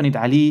 we accompanied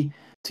Ali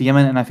to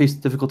Yemen, and I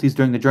faced difficulties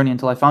during the journey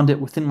until I found it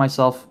within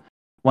myself.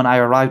 When I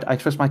arrived, I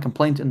expressed my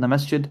complaint in the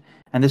masjid,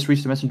 and this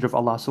reached the Messenger of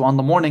Allah. So on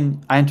the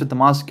morning, I entered the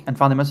mosque and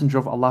found the Messenger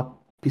of Allah,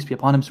 peace be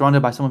upon him,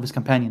 surrounded by some of his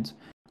companions.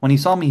 When he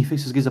saw me, he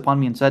fixed his gaze upon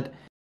me and said,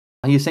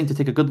 he is saying to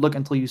take a good look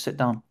until you sit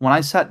down. When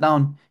I sat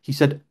down, he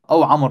said,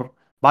 O Amr,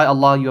 by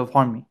Allah, you have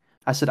harmed me.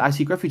 I said, I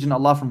seek refuge in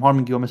Allah from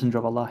harming you, O Messenger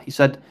of Allah. He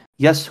said,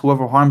 yes,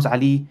 whoever harms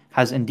Ali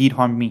has indeed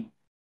harmed me.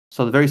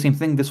 So the very same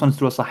thing, this one is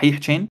through a Sahih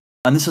chain.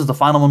 And this is the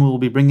final one we will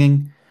be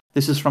bringing.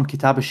 This is from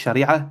Kitab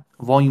al-Sharia,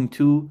 volume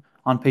 2,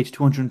 on page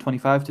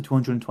 225 to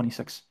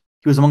 226.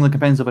 He was among the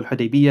companions of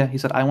al-Hudaybiyah. He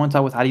said, I went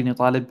out with Ali ibn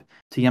Talib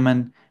to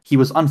Yemen. He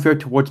was unfair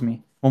towards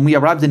me. When we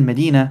arrived in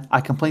Medina, I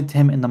complained to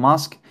him in the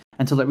mosque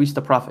until it reached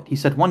the Prophet. He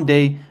said, one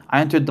day,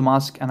 I entered the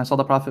mosque and I saw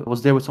the Prophet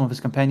was there with some of his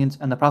companions,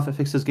 and the Prophet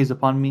fixed his gaze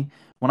upon me.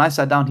 When I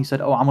sat down, he said,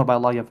 Oh Amr, by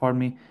Allah, you have harmed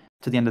me.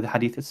 To the end of the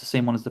hadith, it's the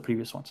same one as the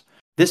previous ones.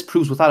 This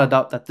proves without a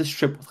doubt that this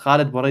trip with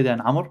Khalid, Buraidah,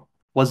 and Amr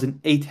was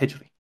in 8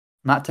 Hijri,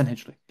 not 10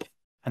 Hijri.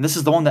 And this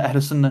is the one that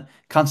Ahlul Sunnah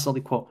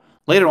constantly quote.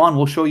 Later on,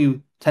 we'll show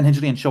you 10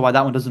 Hijri and show why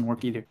that one doesn't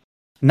work either.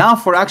 Now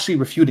for actually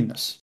refuting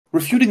this.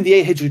 Refuting the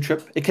 8 Hijri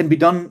trip, it can be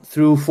done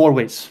through 4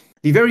 ways.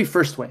 The very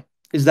first way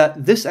is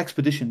that this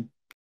expedition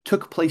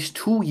took place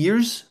 2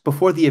 years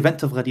before the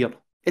event of Ghadir.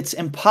 It's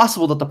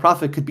impossible that the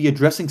Prophet could be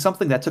addressing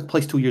something that took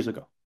place 2 years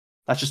ago.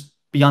 That's just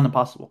beyond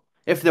impossible.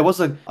 If there was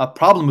a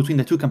problem between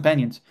the two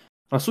companions,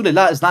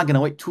 Rasulullah is not going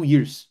to wait 2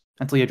 years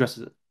until he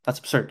addresses it. That's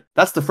absurd.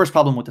 That's the first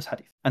problem with this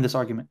hadith and this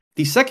argument.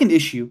 The second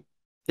issue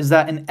is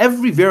that in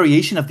every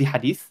variation of the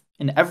hadith,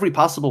 in every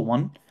possible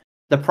one,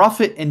 the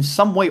Prophet in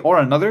some way or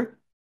another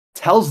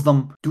tells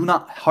them, do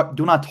not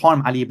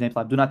harm Ali ibn Abi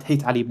Talib, do not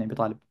hate Ali ibn Abi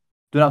Talib,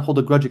 do not hold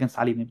a grudge against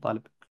Ali ibn Abi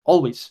Talib.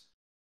 Always,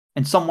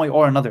 in some way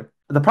or another.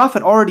 The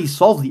Prophet already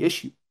solved the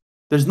issue.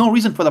 There's no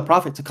reason for the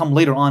Prophet to come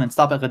later on and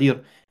stop at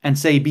Ghadir and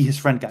say, be his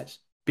friend, guys.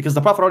 Because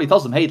the Prophet already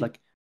tells them, hey,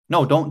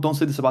 no, don't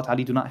say this about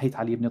Ali, do not hate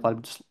Ali ibn Abi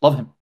Talib, just love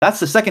him. That's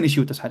the second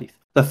issue with this hadith.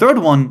 The third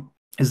one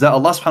is that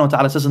Allah subhanahu wa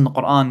ta'ala says in the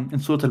Quran, in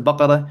Surah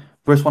Al-Baqarah,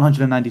 verse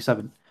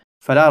 197,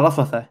 فَلَا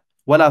رَفَثَ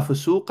وَلَا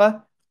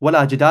فُسُوقَ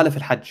وَلَا جِدَالَ فِي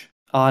الْحَجِّ.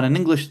 And in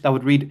English, that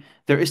would read,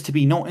 there is to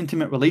be no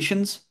intimate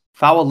relations,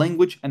 foul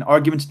language, and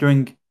arguments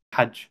during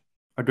Hajj,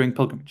 or during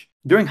pilgrimage.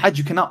 During Hajj,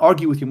 you cannot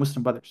argue with your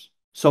Muslim brothers.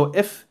 So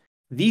if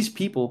these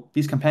people,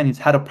 these companions,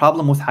 had a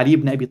problem with Ali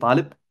ibn Abi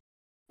Talib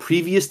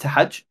previous to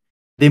Hajj,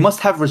 they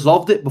must have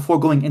resolved it before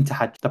going into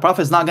Hajj. The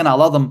Prophet is not going to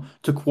allow them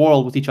to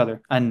quarrel with each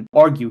other and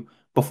argue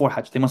before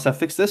Hajj. They must have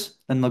fixed this,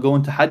 then they'll go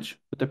into Hajj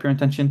with their pure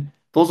intention.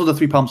 Those are the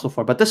 3 problems so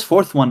far. But this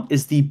fourth one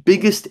is the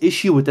biggest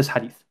issue with this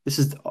hadith. This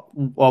is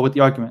with the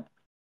argument.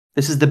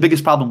 This is the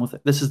biggest problem with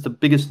it. This is the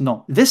biggest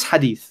no. This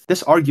hadith,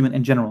 this argument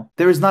in general,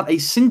 there is not a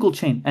single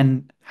chain.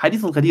 And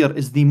Hadith al-Ghadir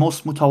is the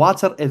most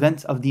mutawatir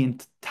event of the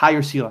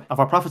entire seerah, of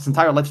our Prophet's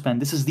entire lifespan.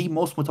 This is the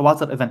most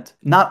mutawatir event.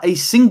 Not a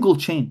single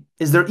chain.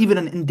 Is there even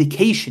an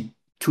indication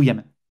to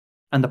Yemen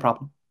and the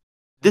problem?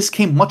 This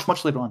came much,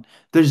 much later on.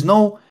 There's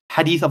no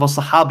hadith of a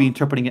Sahabi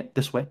interpreting it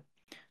this way.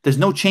 There's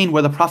no chain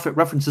where the Prophet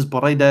references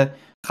Buraidah,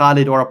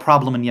 Khalid, or a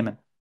problem in Yemen.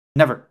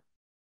 Never.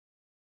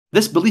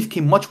 This belief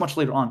came much, much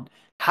later on.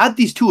 Had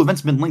these two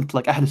events been linked,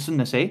 like Ahl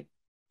Sunnah say,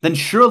 then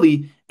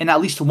surely in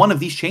at least one of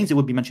these chains it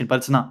would be mentioned, but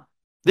it's not.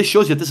 This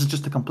shows you that this is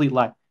just a complete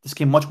lie. This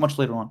came much, much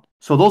later on.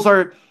 So those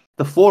are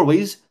the 4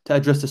 ways to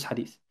address this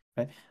hadith.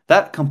 Right?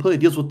 That completely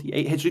deals with the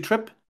 8 Hijri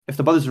trip. If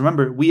the brothers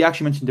remember, we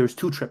actually mentioned there was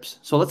 2 trips.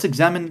 So let's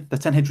examine the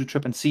 10 Hijri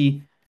trip and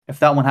see if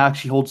that one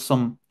actually holds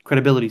some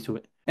credibility to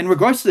it. In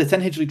regards to the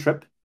 10 Hijri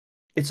trip,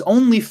 it's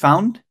only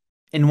found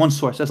in one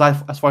source, as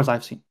far as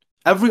I've seen.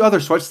 Every other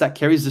source that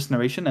carries this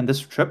narration and this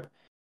trip,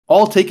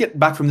 all take it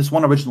back from this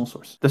one original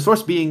source. The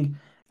source being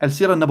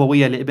Al-Sirah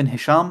Nabawiyya Ibn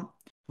Hisham,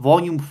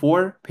 Volume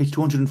 4, page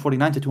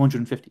 249 to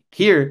 250.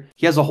 Here,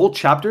 he has a whole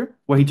chapter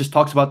where he just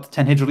talks about the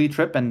 10 Hijri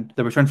trip and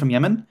the return from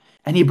Yemen,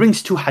 and he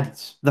brings 2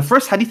 hadiths. The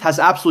first hadith has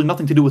absolutely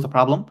nothing to do with the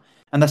problem,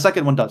 and the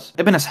second one does.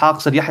 Ibn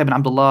Ishaq said Yahya ibn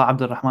Abdullah,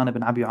 Abd al-Rahman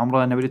ibn Abi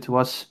Umrah narrated to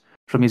us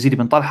from Yazid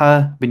ibn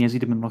Talha bin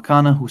Yazid ibn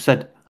Rukana, who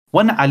said,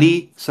 when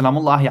Ali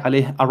salamullahi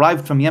alayhi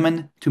arrived from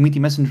Yemen to meet the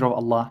Messenger of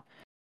Allah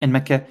in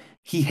Mecca,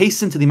 he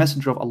hastened to the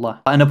Messenger of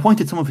Allah and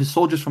appointed some of his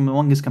soldiers from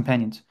among his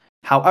companions.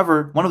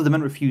 However, one of the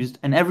men refused,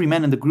 and every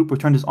man in the group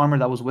returned his armor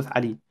that was with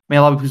Ali. May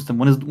Allah be pleased with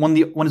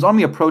him. When his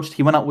army approached,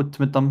 he went out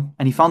to meet them,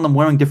 and he found them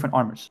wearing different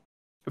armors.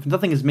 If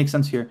nothing makes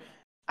sense here,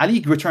 Ali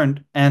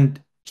returned,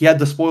 and he had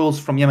the spoils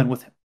from Yemen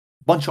with him.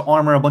 Bunch of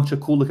armor, a bunch of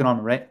cool looking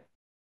armor, right?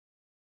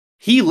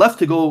 He left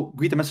to go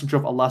greet the Messenger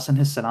of Allah, send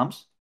his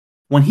salams.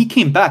 When he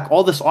came back,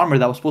 all this armor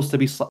that was supposed to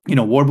be,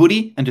 war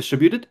booty and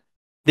distributed,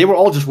 they were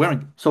all just wearing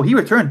it. So he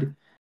returned.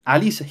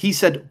 He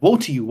said, woe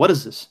to you, what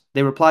is this?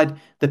 They replied,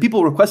 the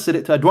people requested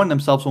it to adorn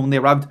themselves when they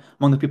arrived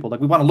among the people. Like,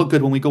 we want to look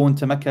good when we go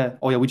into Mecca.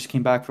 Oh yeah, we just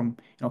came back from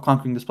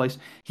conquering this place.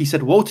 He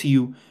said, woe to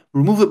you,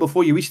 remove it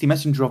before you reach the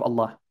Messenger of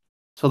Allah.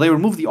 So they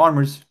removed the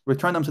armors,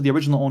 returned them to the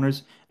original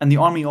owners, and the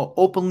army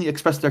openly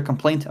expressed their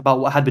complaint about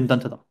what had been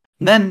done to them.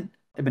 Then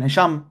Ibn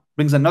Hisham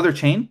brings another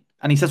chain,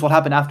 and he says what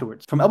happened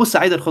afterwards. From Abu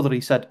Sa'id al-Khudri,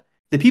 he said,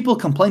 the people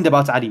complained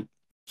about Ali.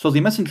 So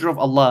the Messenger of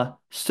Allah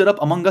stood up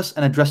among us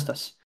and addressed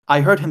us.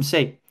 I heard him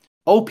say,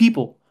 O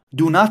people,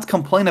 do not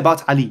complain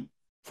about Ali,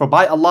 for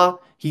by Allah,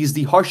 he is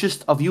the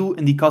harshest of you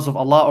in the cause of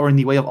Allah or in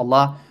the way of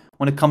Allah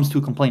when it comes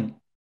to complaining.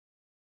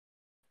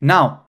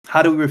 Now,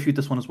 how do we refute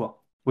this one as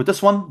well? With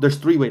this one, there's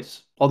 3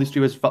 ways. All these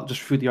 3 ways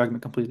just refute the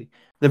argument completely.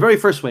 The very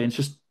first way, and it's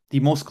just the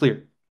most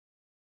clear,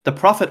 the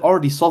Prophet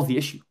already solved the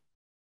issue.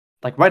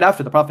 Like right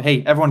after the Prophet,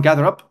 hey, everyone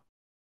gather up,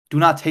 do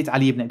not hate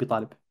Ali ibn Abi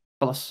Talib.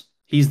 Khalas.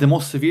 He's the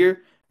most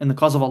severe in the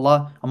cause of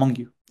Allah among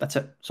you. That's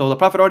it. So the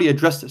Prophet already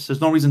addressed this.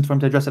 There's no reason for him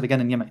to address it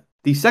again in Yemen.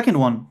 The second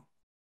one,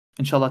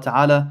 inshallah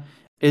ta'ala,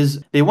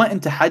 is they went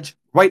into Hajj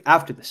right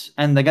after this.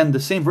 And again, the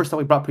same verse that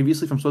we brought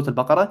previously from Surah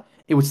Al-Baqarah,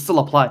 it would still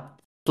apply.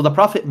 So the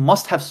Prophet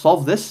must have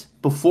solved this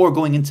before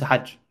going into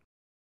Hajj,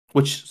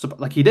 which,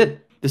 like he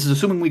did. This is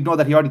assuming we ignore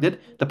that he already did.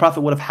 The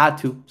Prophet would have had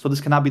to. So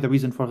this cannot be the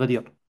reason for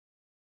Ghadir.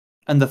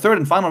 And the third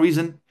and final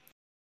reason,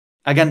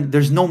 again,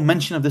 there's no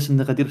mention of this in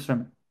the Ghadir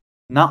sermon.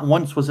 Not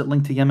once was it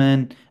linked to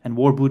Yemen and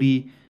war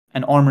booty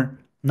and armor.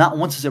 Not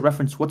once is it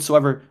referenced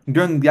whatsoever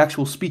during the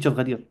actual speech of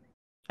Ghadir.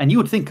 And you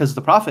would think, because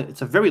the Prophet,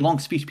 it's a very long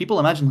speech. People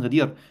imagine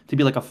Ghadir to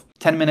be like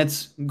 10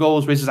 minutes,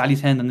 goes, raises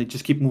Ali's hand, and they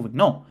just keep moving.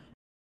 No.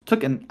 It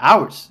took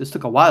hours. This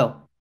took a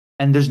while.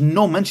 And there's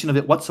no mention of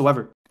it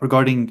whatsoever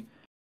regarding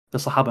the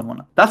Sahaba and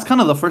whatnot. That's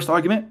kind of the first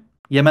argument.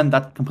 Yemen,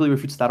 that completely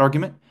refutes that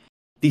argument.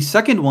 The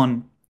second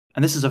one,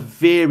 and this is a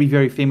very,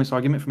 very famous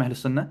argument from Ahl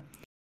Sunnah,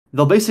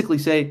 they'll basically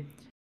say,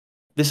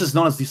 this is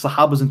known as the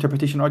Sahaba's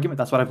interpretation argument.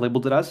 That's what I've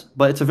labeled it as.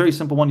 But it's a very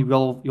simple one. You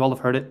all have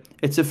heard it.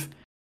 It's if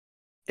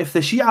the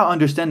Shia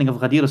understanding of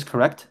Ghadir is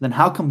correct, then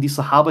how come the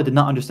Sahaba did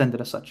not understand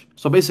it as such?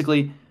 So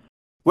basically,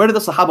 where did the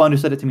Sahaba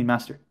understand it to mean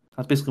master?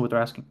 That's basically what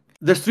they're asking.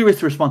 There's 3 ways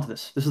to respond to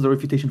this. This is the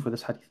refutation for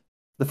this hadith.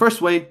 The first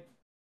way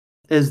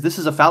is this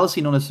is a fallacy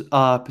known as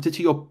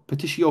petitio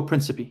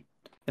principi.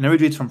 It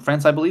originates from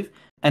France, I believe,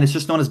 and it's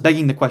just known as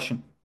begging the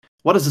question.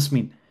 What does this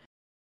mean?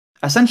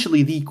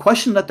 Essentially, the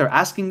question that they're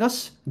asking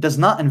us does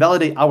not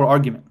invalidate our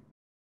argument.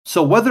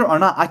 So whether or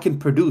not I can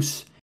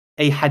produce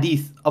a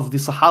hadith of the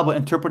Sahaba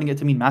interpreting it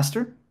to mean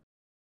master,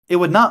 it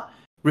would not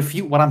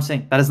refute what I'm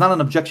saying. That is not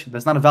an objection.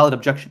 That's not a valid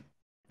objection.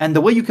 And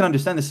the way you can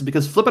understand this is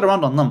because flip it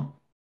around on them.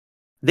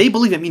 They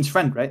believe it means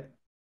friend, right?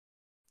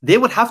 They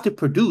would have to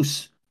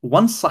produce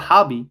one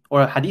Sahabi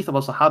or a hadith of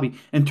a Sahabi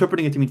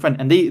interpreting it to mean friend,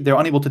 and they're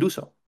unable to do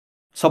so.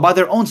 So by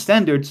their own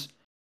standards,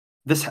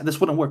 this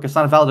wouldn't work. It's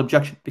not a valid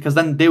objection because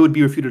then they would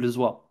be refuted as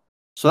well.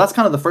 So that's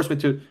kind of the first way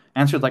to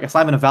answer it. Like, it's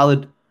not even a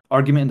valid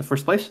argument in the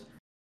first place.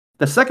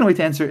 The second way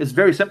to answer is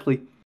very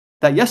simply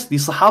that yes, the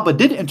Sahaba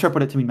did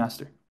interpret it to mean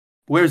master.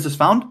 Where is this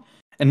found?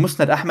 In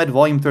Musnad Ahmad,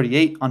 volume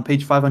 38, on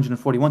page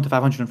 541 to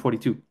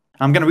 542.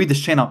 I'm going to read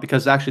this chain out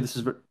because actually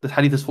this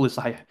hadith is fully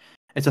sahih.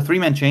 It's a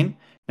 3-man chain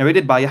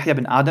narrated by Yahya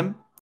bin Adam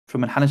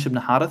from al-Hanash ibn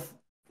Harith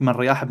from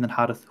al-Riyah ibn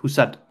Harith, who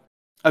said,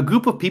 a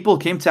group of people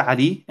came to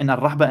Ali in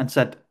al-Rahba and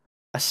said,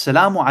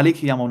 Assalamu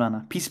alayki ya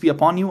Mawlana, peace be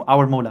upon you,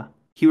 our Mawla.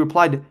 He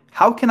replied,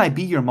 how can I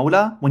be your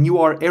Mawla when you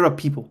are Arab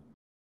people?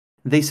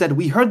 They said,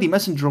 we heard the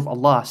Messenger of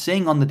Allah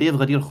saying on the day of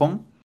Ghadir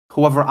Khum,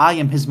 whoever I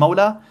am his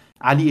Mawla,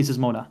 Ali is his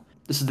Mawla.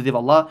 This is the day of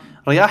Allah.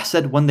 Riyah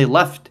said, when they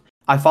left,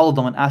 I followed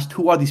them and asked,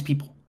 who are these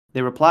people?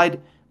 They replied,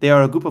 they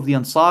are a group of the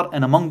Ansar,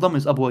 and among them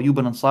is Abu Ayyub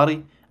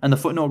al-Ansari. And the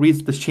footnote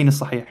reads, this chain is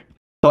sahih.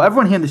 So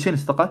everyone here in this chain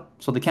is thiqah,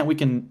 so they can't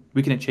weaken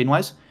it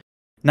chain-wise.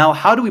 Now,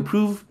 how do we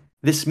prove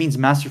this means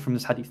master from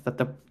this hadith?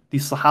 That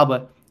these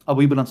Sahaba,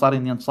 Abu Ayyub al-Ansari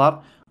and the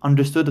Ansar,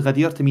 understood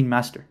Ghadir to mean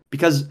master.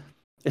 Because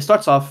it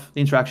starts off,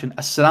 the interaction,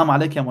 Assalamu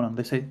alaikum ya Mawlana.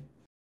 They say,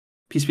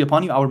 peace be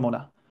upon you, our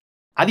Mawla.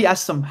 Ali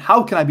asks them,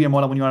 how can I be your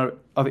Mawla when you are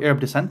of Arab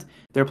descent?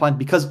 They replied,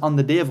 because on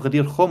the day of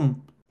Ghadir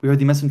Khum, we heard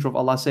the Messenger of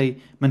Allah say,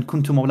 Man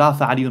kuntu Mawla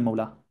fa Aliyun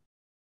Mawla.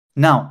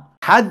 Now,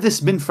 had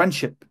this been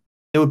friendship,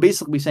 it would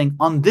basically be saying,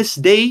 on this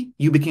day,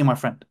 you became our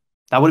friend.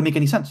 That wouldn't make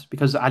any sense,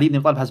 because Ali ibn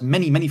Abi Talib has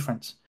many, many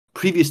friends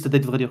previous to the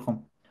day of Ghadir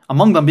Khum.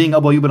 Among them being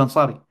Abu Ayyub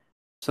al-Ansari.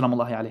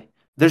 Salamullahi alayhi.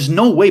 There's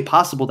no way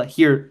possible that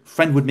here,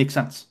 friend would make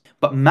sense.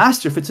 But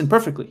master fits in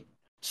perfectly.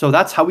 So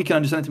that's how we can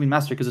understand it to mean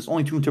master, because there's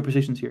only two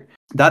interpretations here.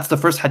 That's the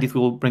first hadith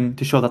we will bring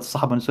to show that the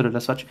Sahaba understood it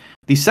as such.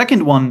 The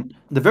second one,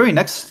 the very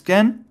next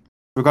scan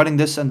regarding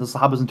this and the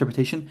Sahaba's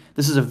interpretation,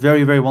 this is a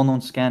very, very well-known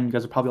scan. You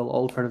guys are probably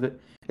all heard of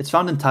it. It's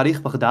found in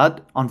Tarikh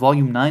Baghdad on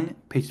volume 9,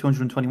 page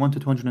 221 to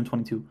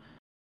 222.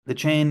 The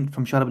chain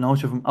from Shia ibn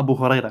Hawshab from Abu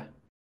Hurairah,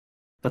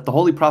 that the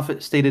Holy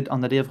Prophet stated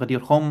on the day of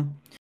Ghadir Khum,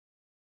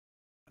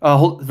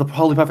 the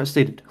Holy Prophet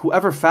stated,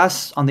 whoever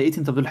fasts on the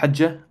 18th of Dhul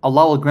Hijjah,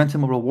 Allah will grant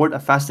him a reward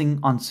of fasting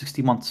on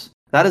 60 months.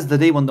 That is the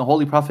day when the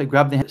Holy Prophet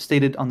grabbed the hand,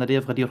 stated on the day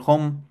of Ghadir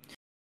Khum,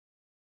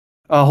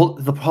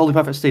 the Holy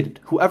Prophet stated,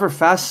 whoever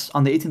fasts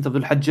on the 18th of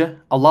Dhul Hijjah,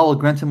 Allah will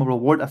grant him a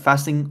reward of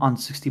fasting on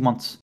 60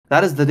 months.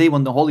 That is the day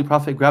when the Holy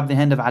Prophet grabbed the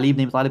hand of Ali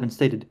ibn Abi Talib and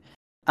stated,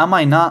 Am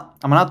I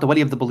not the wali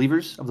of the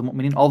believers, of the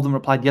mu'mineen? All of them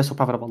replied, yes, O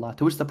Prophet of Allah.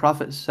 To which the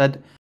Prophet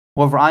said,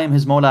 whoever I am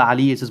his Mawla,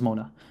 Ali is his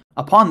Mawla.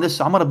 Upon this,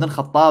 Umar ibn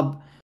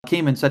Khattab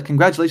came and said,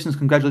 congratulations,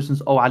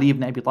 congratulations, O Ali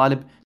ibn Abi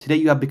Talib. Today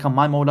you have become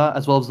my Mawla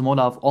as well as the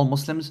Mawla of all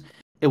Muslims.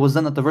 It was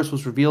then that the verse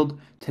was revealed,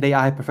 today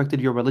I have perfected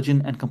your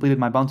religion and completed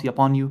my bounty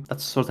upon you.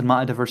 That's Surah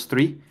Al-Ma'idah verse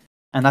 3.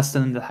 And that's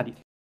then in the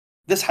hadith.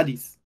 This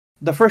hadith.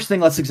 The first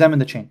thing, let's examine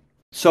the chain.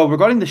 So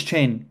regarding this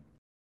chain,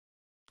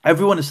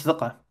 everyone is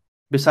thiqah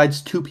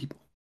besides two people.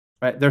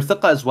 Right? They're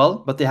thiqah as well,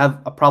 but they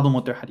have a problem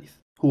with their hadith.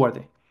 Who are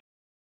they?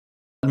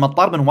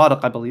 Al-Mattar bin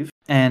Waraq, I believe,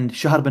 and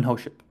Shahr bin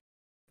Hawshab.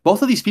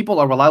 Both of these people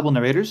are reliable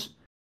narrators.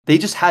 They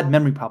just had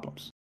memory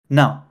problems.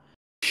 Now,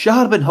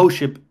 Shahr bin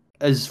Hawshab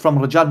is from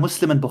Rajal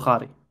Muslim and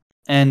Bukhari.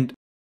 And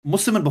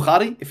Muslim and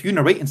Bukhari, if you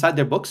narrate inside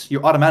their books,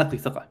 you're automatically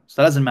thiqah.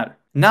 So that doesn't matter.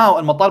 Now,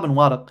 Al-Mattar bin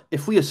Waraq,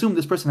 if we assume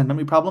this person had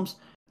memory problems,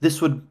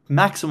 this would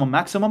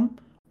maximum,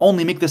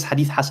 only make this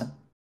hadith hasan.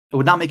 It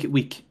would not make it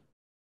weak.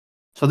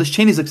 So this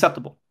chain is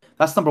acceptable.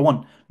 That's number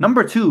one.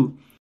 Number two,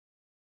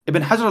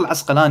 Ibn Hajar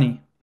al-Asqalani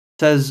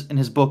says in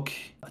his book,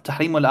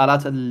 Tahrim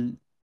Alat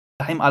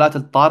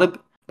al-Tarib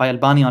by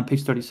Albani on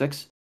page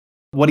 36,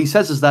 what he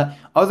says is that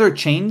other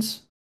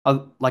chains,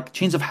 like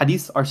chains of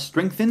hadith, are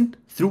strengthened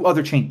through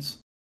other chains.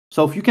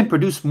 So if you can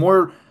produce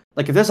more,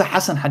 like if there's a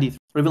Hasan hadith,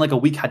 or even like a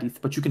weak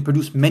hadith, but you can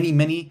produce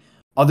many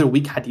other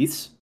weak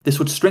hadiths, this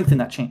would strengthen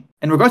that chain.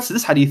 In regards to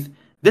this hadith,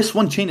 this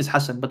one chain is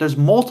Hasan, but there's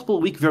multiple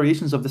weak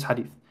variations of this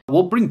hadith.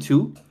 We'll bring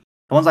two.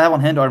 The ones I have on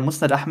hand are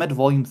Musnad Ahmad,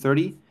 volume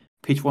 30,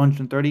 page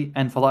 430,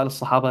 and Fada'il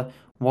al-Sahaba,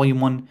 volume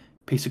 1,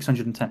 page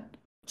 610.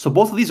 So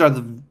both of these are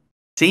the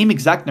same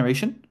exact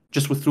narration,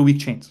 just with through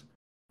weak chains.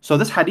 So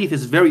this hadith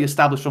is very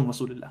established from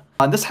Rasulullah.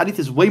 And this hadith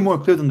is way more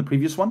clear than the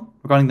previous one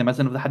regarding the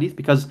method of the hadith,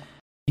 because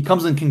he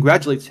comes and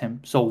congratulates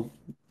him. So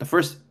the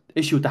first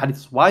issue with the hadith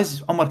is, why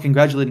is Umar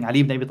congratulating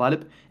Ali ibn Abi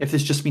Talib if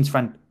this just means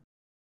friend?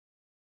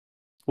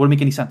 Wouldn't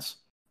make any sense,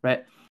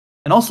 right?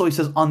 And also he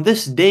says, on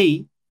this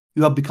day,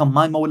 you have become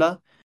my Mawla,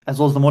 as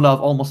well as the Mawla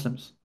of all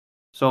Muslims.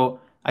 So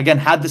again,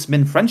 had this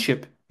been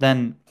friendship,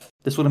 then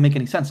this wouldn't make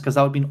any sense, because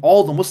that would mean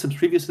all the Muslims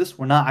previous to this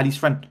were not Ali's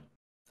friend.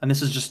 And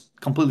this is just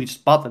completely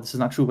just batla. This is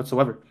not true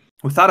whatsoever.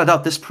 Without a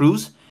doubt, this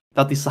proves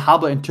that the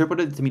Sahaba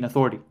interpreted it to mean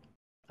authority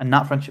and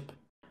not friendship.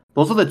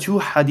 Those are the two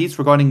hadiths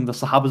regarding the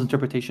Sahaba's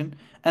interpretation.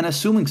 And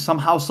assuming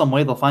somehow, some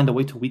way they'll find a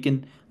way to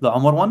weaken the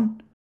Umar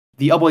one,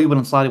 the Abu Ayyub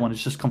al-Ansari one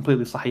is just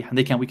completely sahih, and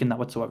they can't weaken that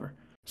whatsoever.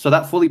 So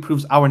that fully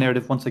proves our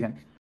narrative once again.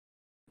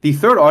 The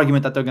third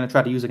argument that they're going to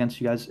try to use against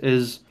you guys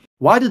is,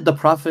 why did the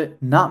Prophet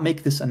not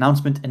make this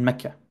announcement in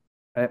Mecca?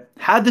 Right?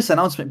 Had this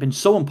announcement been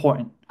so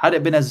important, had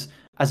it been as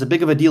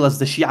big of a deal as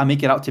the Shia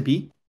make it out to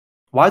be,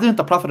 why didn't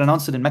the Prophet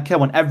announce it in Mecca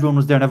when everyone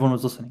was there and everyone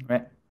was listening,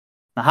 right?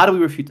 Now, how do we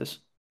refute this?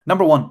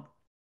 Number one,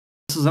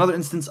 this is another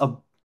instance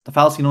of the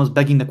fallacy known as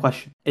begging the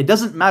question. It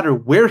doesn't matter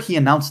where he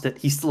announced it,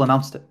 he still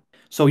announced it.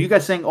 So you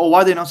guys saying, oh,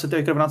 why they announced it there?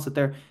 He could have announced it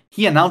there.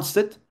 He announced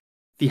it.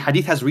 The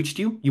hadith has reached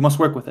you. You must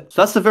work with it.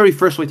 So that's the very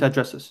first way to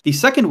address this. The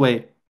second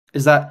way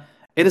is that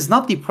it is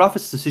not the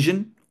Prophet's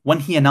decision when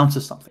he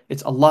announces something.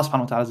 It's Allah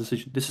subhanahu wa ta'ala's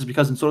decision. This is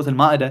because in Surah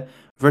Al-Ma'idah,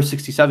 verse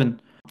 67,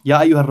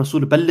 يا أيها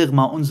الرسول بلغ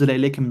ما أنزل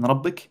إليك من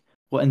ربك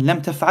وإن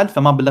لم تفعل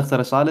فما بلغت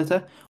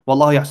رسالته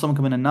والله يعصمك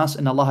من الناس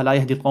إن الله لا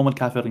يهدي القوم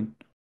الكافرين.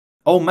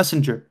 O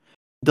Messenger,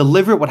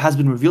 deliver what has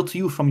been revealed to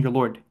you from your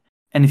Lord.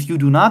 And if you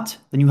do not,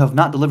 then you have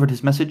not delivered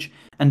his message,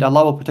 and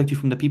Allah will protect you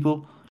from the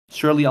people.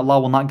 Surely Allah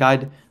will not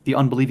guide the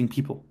unbelieving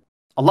people.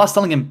 Allah's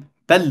telling him,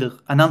 بلغ,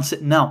 announce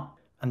it now.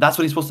 And that's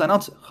what he's supposed to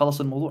announce it. خلاص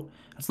الموضوع.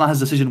 It's not his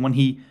decision when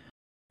he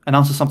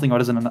announces something or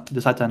doesn't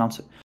decide to announce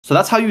it. So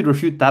that's how you'd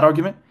refute that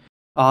argument.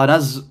 And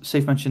as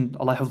Saif mentioned,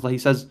 Allah Hafizullah, he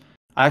says,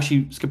 I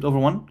actually skipped over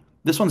one.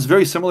 This one's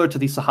very similar to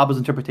the Sahaba's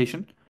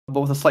interpretation,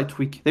 but with a slight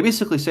tweak. They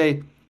basically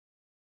say,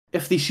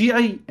 if the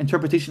Shia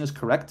interpretation is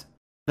correct,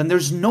 then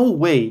there's no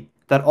way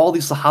that all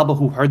these Sahaba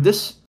who heard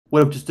this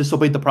would have just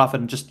disobeyed the Prophet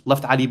and just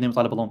left Ali ibn Abi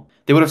Talib alone.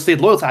 They would have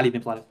stayed loyal to Ali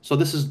ibn Abi Talib. So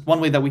this is one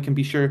way that we can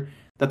be sure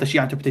that the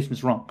Shia interpretation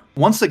is wrong.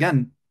 Once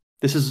again,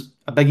 this is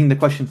a begging the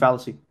question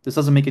fallacy. This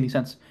doesn't make any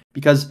sense.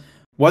 Because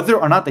whether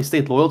or not they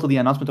stayed loyal to the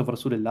announcement of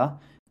Rasulullah,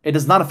 it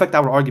does not affect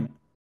our argument.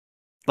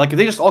 Like if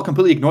they just all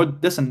completely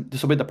ignored this and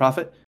disobeyed the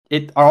Prophet,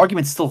 our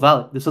argument is still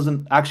valid. This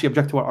doesn't actually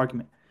object to our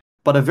argument.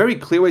 But a very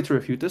clear way to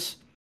refute this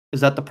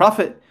is that the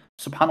Prophet,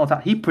 subhanahu wa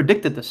ta'ala, he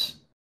predicted this.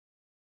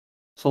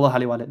 Sallallahu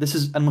alayhi wa alayhi. This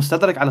is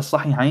al-Mustadrak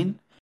al-Sahihain,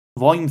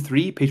 volume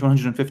 3, page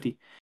 150.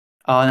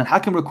 And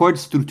Hakim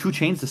records through two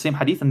chains the same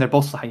hadith, and they're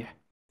both sahih.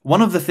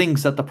 One of the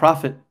things that the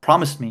Prophet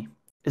promised me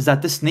is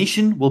that this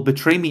nation will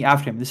betray me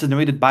after him. This is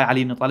narrated by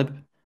Ali ibn Talib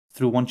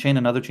through one chain.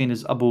 Another chain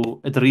is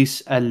Abu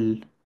Idris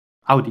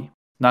al-Audi.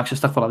 No, actually,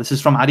 astaghfirullah. This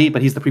is from Ali,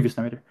 but he's the previous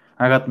narrator.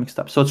 I got mixed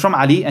up. So it's from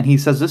Ali, and he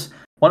says this.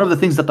 One of the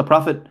things that the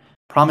Prophet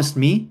promised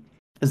me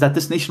is that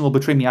this nation will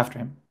betray me after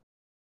him.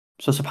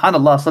 So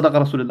subhanallah,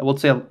 sadaqa Rasulullah, would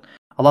say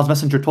Allah's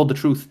messenger told the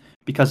truth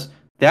because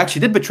they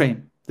actually did betray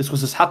him. This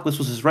was his haqq, this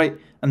was his right,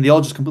 and they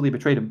all just completely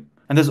betrayed him.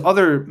 And there's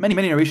many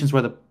narrations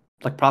where the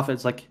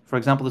prophets, for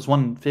example, there's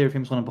one very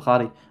famous one in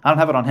Bukhari. I don't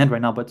have it on hand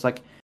right now, but it's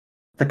like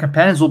the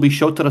companions will be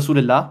showed to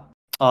Rasulullah,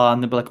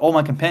 and they'll be like, oh,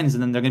 my companions,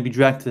 and then they're going to be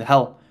dragged to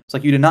hell. It's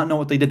like you did not know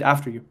what they did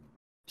after you.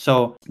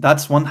 So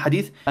that's one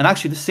hadith. And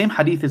actually, the same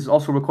hadith is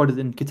also recorded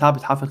in Kitab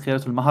al-Hafid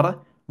Khayrat al-Mahara,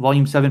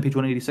 volume 7, page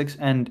 186,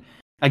 and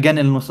again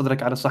in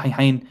al-Mustadrak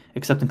al-Sahihain,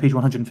 except in page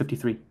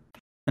 153,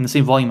 in the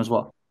same volume as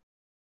well.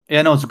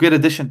 Yeah, no, it's a great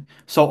addition.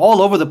 So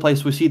all over the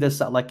place we see this,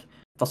 that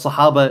the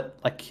Sahaba,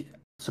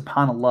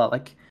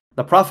 subhanallah,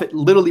 the Prophet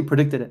literally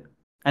predicted it.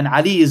 And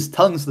Ali is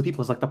telling this to the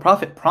people. It's like, the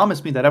Prophet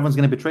promised me that everyone's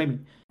going to betray me.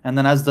 And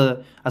then as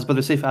Brother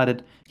Saif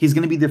added, he's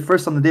going to be the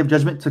first on the Day of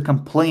Judgment to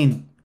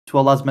complain to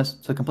Allah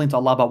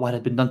about what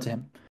had been done to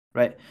him.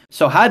 Right?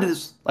 So had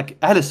his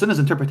Sunnah's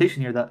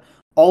interpretation here that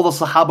all the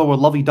Sahaba were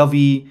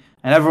lovey-dovey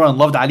and everyone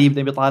loved Ali ibn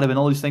Abi Talib and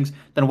all these things,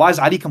 then why is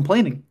Ali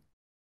complaining?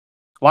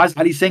 Why is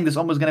Ali saying this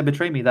Ummah is going to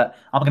betray me, that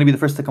I'm going to be the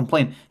first to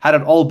complain? Had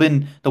it all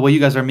been the way you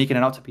guys are making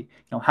it out to be.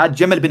 Had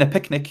Yemen been a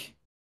picnic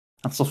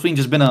and Safin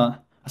just been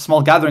a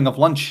small gathering of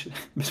lunch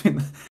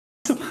between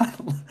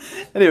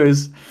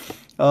anyways,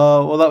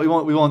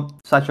 we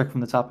won't sidetrack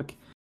from the topic.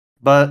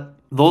 But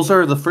those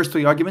are the first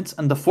three arguments,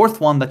 and the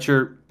fourth one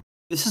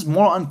this is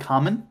more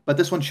uncommon, but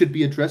this one should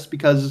be addressed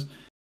because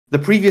the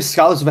previous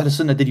scholars of Ahl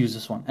Sunnah did use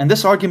this one. And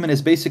this argument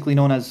is basically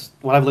known as,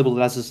 what I've labeled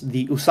it as, is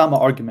the Usama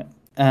argument.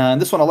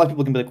 And this one, a lot of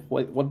people can be like,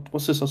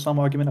 what's this Usama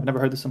argument? I've never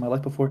heard this in my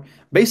life before.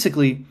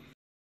 Basically,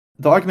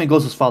 the argument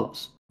goes as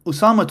follows.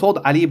 Usama told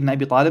Ali ibn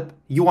Abi Talib,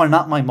 you are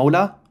not my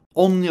Mawla,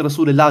 only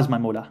Rasulullah is my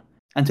Mawla.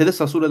 And to this,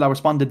 Rasulullah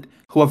responded,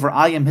 whoever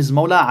I am his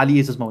Mawla, Ali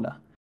is his Mawla.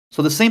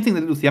 So the same thing they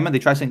did with Yemen, they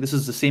try saying this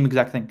is the same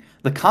exact thing.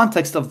 The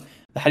context of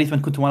the hadith,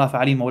 man kuntu wala fa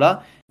Ali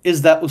Mawla,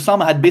 is that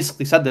Usama had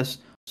basically said this.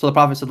 So the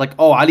Prophet said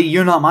oh Ali,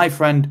 you're not my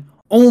friend,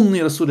 only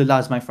Rasulullah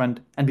is my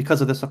friend. And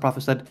because of this, the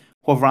Prophet said,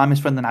 whoever I'm his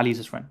friend, then Ali is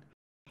his friend.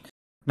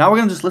 Now we're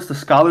going to just list the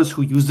scholars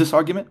who use this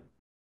argument.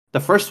 The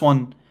first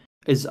one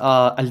is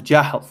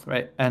al-Jahiz,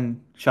 right? And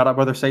shout out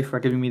Brother Saif for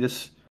giving me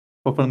this,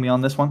 for putting me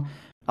on this one.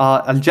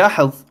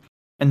 Al-Jahiz,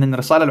 and then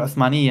Risala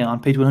al-Uthmaniyya on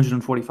page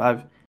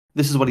 145.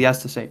 This is what he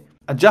has to say.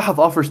 Al-Jahiz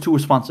offers two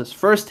responses.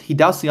 First, he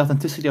doubts the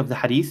authenticity of the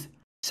hadith.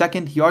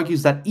 Second, he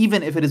argues that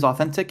even if it is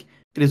authentic,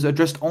 it is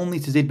addressed only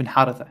to Zayd bin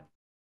Haritha,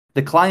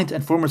 the client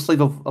and former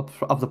slave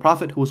of the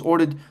Prophet, who was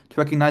ordered to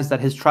recognize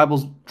that his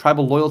tribal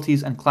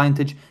loyalties and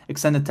clientage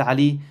extended to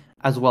Ali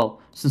as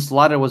well, since the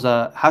latter was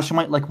a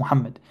Hashemite like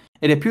Muhammad.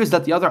 It appears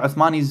that the other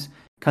Uthmanis,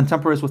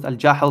 contemporaries with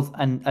al-Jahiz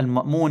and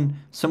al-Ma'mun,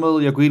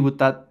 similarly agreed with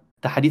that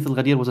the Hadith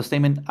al-Ghadir was a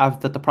statement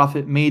that the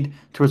Prophet made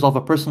to resolve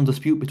a personal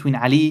dispute between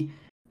Ali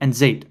and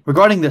Zayd.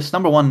 Regarding this,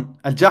 number one,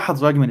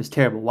 al-Jahiz's argument is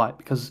terrible. Why?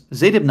 Because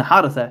Zayd ibn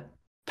Haritha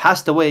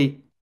passed away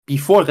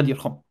before Ghadir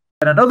Khum.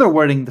 And another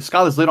wording, the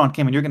scholars later on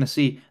came, and you're going to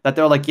see that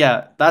they're like,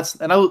 yeah,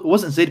 and it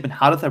wasn't Zayd bin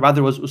Haritha,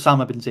 rather it was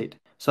Usama bin Zayd.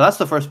 So that's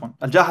the first one.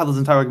 Al-Jahiz's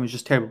entire argument is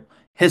just terrible.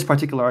 His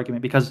particular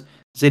argument, because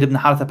Zayd ibn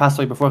Haritha passed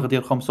away before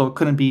Ghadir Khum, so it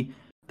couldn't be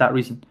that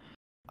reason.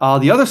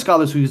 The other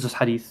scholars who use this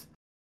hadith,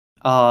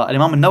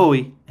 Imam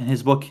al-Nawawi, in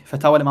his book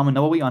Fatawa al-Imam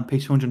al-Nawawi on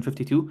page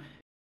 252,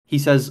 he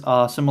says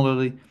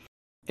similarly,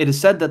 it is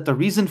said that the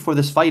reason for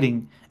this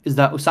fighting is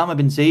that Usama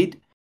bin Zayd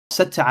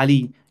said to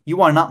Ali,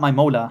 you are not my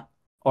Mawla,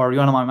 or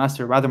you are not my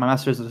master, rather my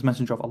master is the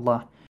messenger of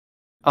Allah.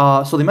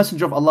 So the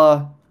messenger of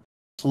Allah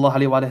sallallahu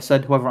alaihi wasallam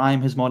said, whoever I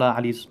am his Mawla,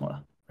 Ali is his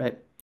Mawla. Right?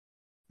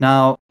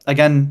 Now,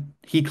 again,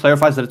 he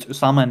clarifies that it's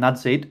Usama and not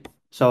Zayd.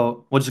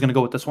 So we're just going to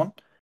go with this one,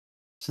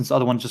 since the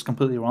other one is just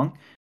completely wrong.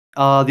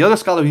 The other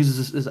scholar who uses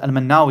this is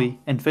al-Mannawi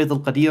in Faith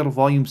al-Ghadir,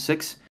 volume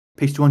 6,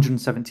 page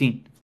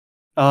 217.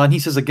 And he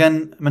says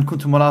again, "Man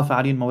kuntu mawla fa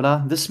Ali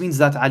mawla." This means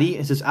that Ali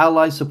is his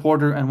ally,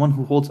 supporter, and one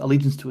who holds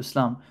allegiance to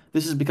Islam.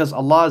 This is because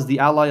Allah is the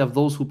ally of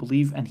those who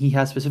believe, and He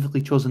has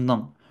specifically chosen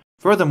them.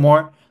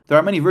 Furthermore, there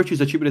are many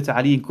virtues attributed to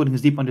Ali, including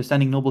his deep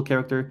understanding, noble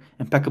character,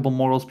 impeccable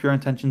morals, pure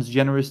intentions,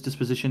 generous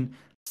disposition,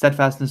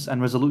 steadfastness,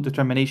 and resolute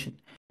determination.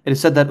 It is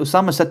said that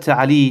Usama said to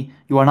Ali,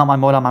 "You are not my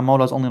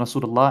mawla is only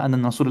Rasulullah." And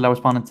then Rasulullah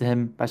responded to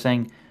him by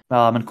saying,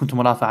 "Man kuntu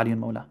mawla fa Ali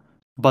mawla."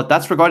 But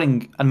that's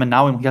regarding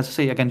al-Mannawi. He has to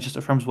say, again, just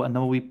affirms what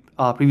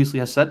An-Nawawi previously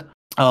has said.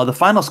 The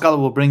final scholar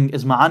we'll bring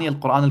is Ma'ani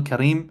al-Quran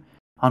al-Kareem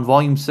on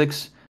volume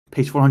 6,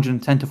 page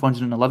 410 to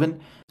 411.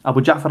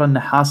 Abu Ja'far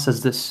al-Nahas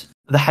says this: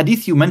 "The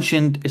hadith you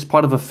mentioned is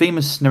part of a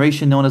famous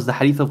narration known as the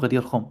Hadith of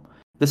Ghadir Khum.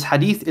 This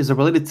hadith is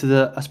related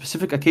to a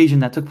specific occasion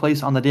that took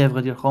place on the day of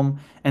Ghadir Khum.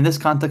 In this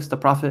context, the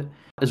Prophet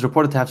is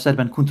reported to have said,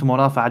 'Man kuntu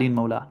mawla fa Ali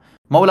mawla.'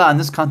 Mawla in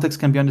this context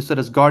can be understood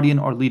as guardian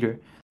or leader.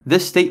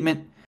 This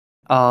statement,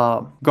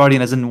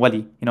 guardian as in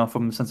wali,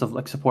 from the sense of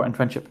like support and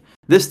friendship.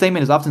 This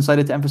statement is often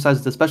cited to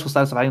emphasize the special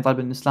status of Ali Talib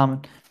in Islam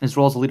and his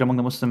role as a leader among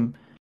the Muslim,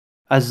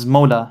 as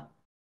mawla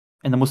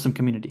in the Muslim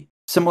community."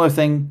 Similar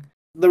thing,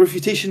 the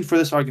refutation for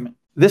this argument.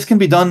 This can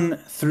be done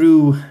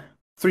through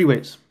 3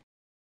 ways.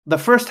 The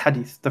first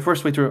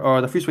way to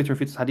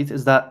refute this hadith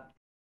is that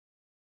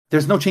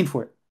there's no chain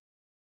for it.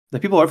 The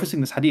people referencing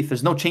this hadith,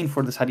 there's no chain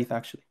for this hadith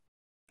actually.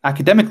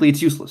 Academically,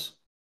 it's useless.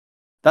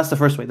 That's the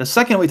first way. The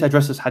second way to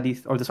address this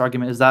hadith or this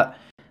argument is that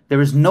there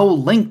is no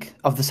link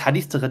of this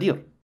hadith to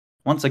Ghadir.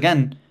 Once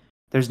again,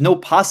 there's no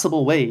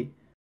possible way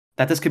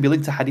that this could be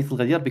linked to hadith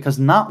al-Ghadir, because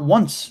not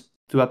once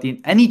throughout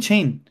any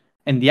chain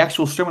in the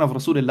actual sermon of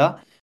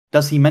Rasulullah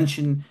does he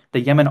mention the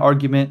Yemen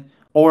argument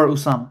or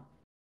Usama.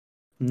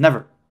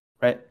 Never,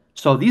 right?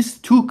 So these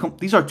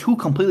are two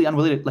completely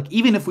unrelated. Like,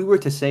 even if we were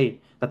to say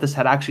that this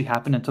had actually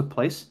happened and took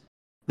place,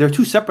 they're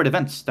 2 separate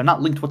events. They're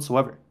not linked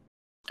whatsoever.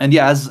 And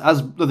yeah, as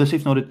the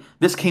Shaykh noted,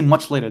 this came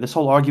much later. This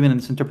whole argument and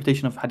this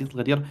interpretation of Hadith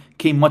al-Ghadir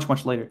came much,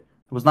 much later.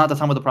 It was not the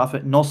time of the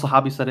Prophet. No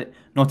Sahabi said it.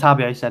 No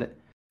Tabi'i said it.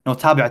 No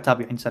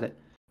Tabi'in said it.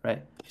 Right?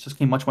 It just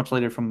came much, much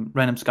later from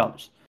random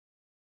scholars.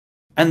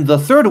 And the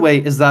third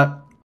way is that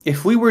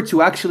if we were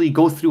to actually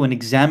go through and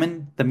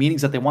examine the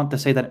meanings that they want to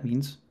say that it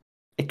means,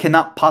 it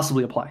cannot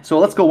possibly apply. So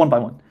let's go one by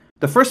one.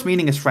 The first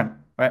meaning is friend,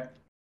 right?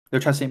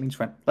 They're trying to say it means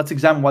friend. Let's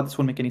examine why this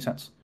wouldn't make any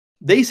sense.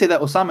 They say that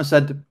Osama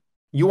said,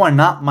 "You are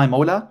not my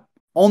mawla,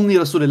 only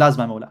Rasulullah is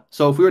my mawla."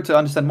 So if we were to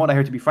understand mawla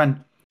here to be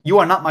friend, you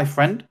are not my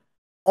friend,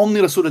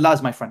 only Rasulullah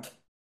is my friend.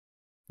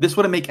 This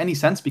wouldn't make any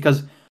sense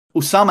because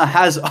Usama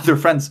has other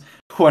friends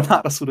who are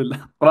not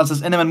Rasulullah. Quran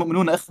says, "Innama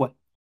al-mu'minuna ikhwa."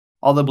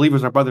 All the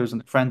believers are brothers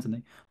and friends and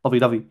they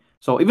lovey-dovey.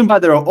 So even by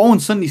their own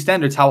Sunni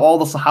standards, how all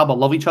the Sahaba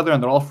love each other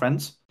and they're all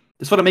friends,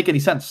 this wouldn't make any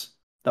sense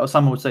that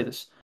Osama would say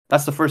this.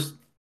 That's the first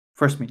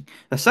meaning.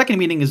 The second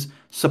meaning is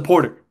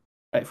supporter,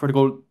 right? For to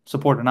go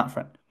supporter, not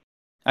friend.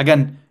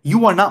 Again,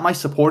 you are not my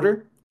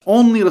supporter,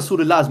 only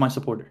Rasulullah is my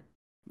supporter.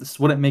 This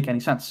wouldn't make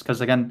any sense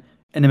because again,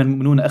 إِنَّمَا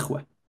الْمُؤْمِنُونَ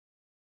إِخْوَةٌ.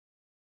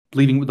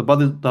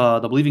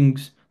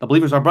 The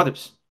believers are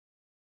brothers.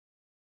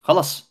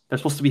 Khalas, they're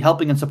supposed to be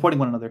helping and supporting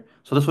one another.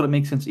 So this wouldn't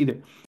make sense either.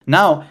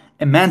 Now,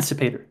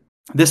 emancipator.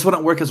 This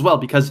wouldn't work as well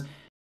because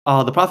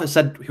the Prophet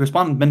said, he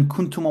responded, "Man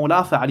kuntu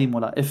mawla fa Ali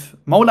mawla." If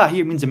mawla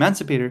here means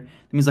emancipator,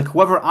 it means like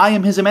whoever I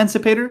am his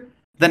emancipator,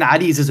 then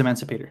Ali is his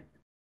emancipator.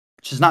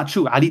 Which is not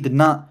true. Ali did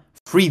not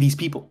free these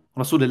people.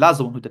 Rasulullah is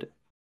the one who did it.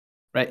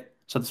 Right?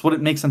 So this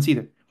wouldn't make sense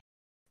either.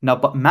 Now,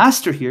 but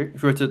master here,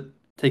 if we were to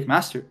take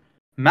master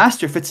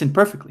fits in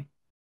perfectly.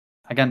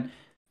 Again,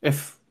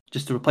 if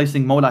just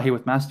replacing mawla here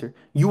with master,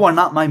 you are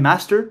not my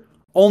master,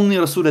 only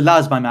Rasulullah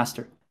is my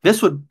master.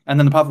 This would, and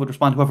then the Prophet would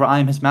respond, whoever I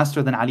am his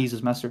master, then Ali is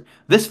his master.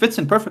 This fits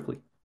in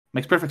perfectly.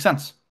 Makes perfect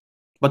sense.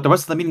 But the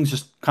rest of the meanings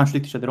just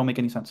contradict each other. They don't make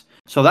any sense.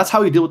 So that's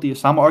how you deal with the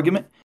Osama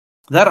argument.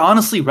 That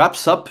honestly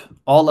wraps up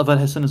all of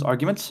al-Sunnah's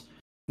arguments.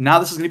 Now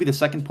this is going to be the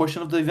second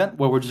portion of the event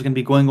where we're just going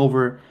to be going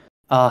over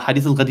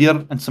Hadith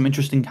al-Ghadir and some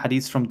interesting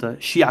hadiths from the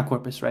Shia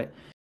corpus, right?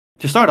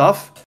 To start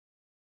off,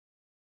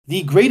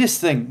 the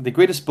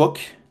greatest book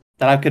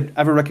that I could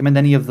ever recommend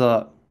any of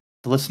the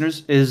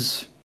listeners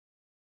is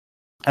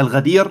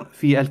al-Ghadir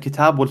fi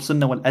al-Kitab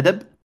wal-Sunnah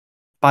wal-Adab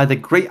by the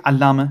great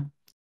Allama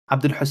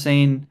Abdul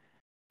Hussein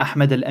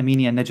Ahmad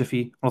al-Amini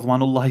al-Najafi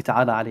radwanullahi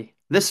ta'ala alayh.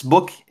 This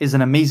book is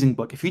an amazing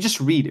book. If you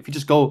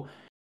just go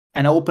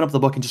and open up the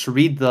book and just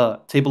read the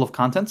table of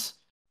contents,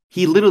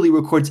 he literally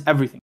records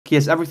everything. He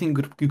has everything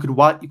you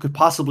could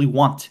possibly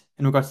want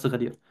in regards to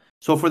Ghadir.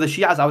 So for the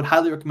Shias, I would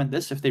highly recommend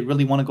this if they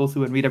really want to go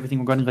through and read everything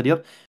regarding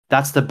Ghadir.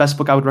 That's the best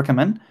book I would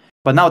recommend.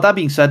 But now with that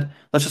being said,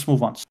 let's just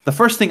move on. The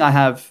first thing I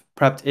have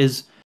prepped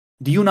is,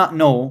 do you not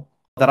know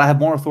that I have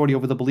more authority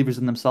over the believers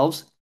than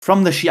themselves?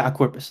 From the Shia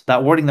corpus,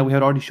 that wording that we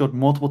had already showed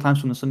multiple times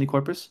from the Sunni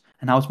corpus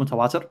and how it's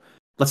mutawatir.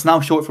 Let's now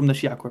show it from the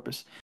Shia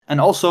corpus.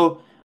 And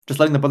also, just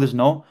letting the brothers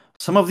know,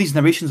 some of these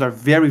narrations are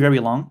very, very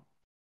long.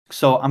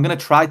 So I'm going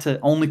to try to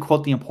only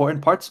quote the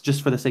important parts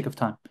just for the sake of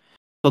time.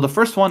 So the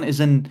first one is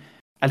in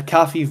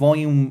Al-Kafi,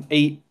 volume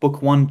 8,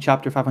 book 1,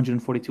 chapter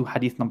 542,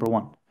 hadith number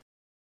 1.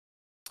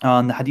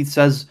 And the hadith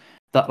says,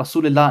 that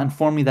Rasulullah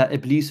informed me that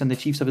Iblis and the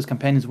chiefs of his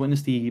companions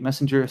witnessed the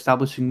messenger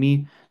establishing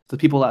me, the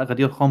people at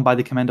al-Ghadir Qawm, by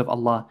the command of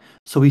Allah.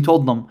 So he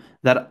told them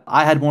that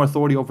I had more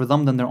authority over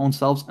them than their own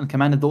selves, and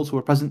commanded those who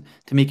were present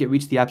to make it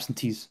reach the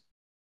absentees.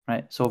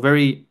 Right? So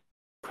very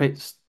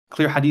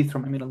clear hadith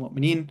from Amir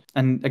al-Mu'mineen.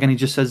 And again, he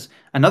just says,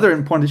 another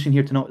important addition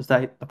here to note is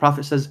that the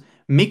Prophet says,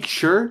 make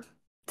sure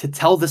to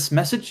tell this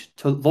message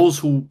to those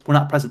who were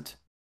not present.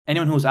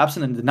 Anyone who was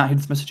absent and did not hear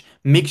this message,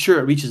 make sure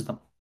it reaches them.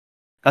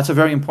 That's a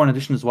very important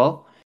addition as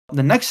well.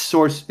 The next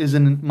source is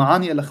in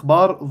Ma'ani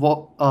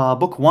al-Akhbar,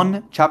 book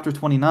 1, chapter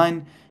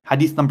 29,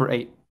 hadith number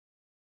 8.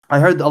 I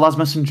heard Allah's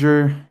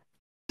Messenger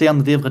say on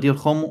the day of Ghadir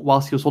Khum,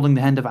 whilst he was holding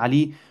the hand of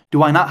Ali,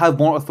 do I not have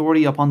more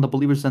authority upon the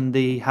believers than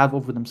they have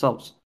over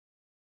themselves?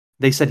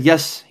 They said,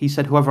 yes. He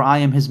said, whoever I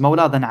am his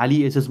Mawla, then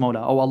Ali is his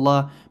Mawla. O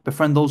Allah,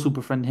 befriend those who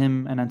befriend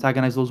him, and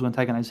antagonize those who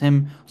antagonize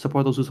him,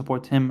 support those who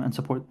support him,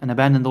 and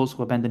abandon those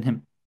who abandon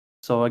him.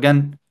 So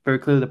again, very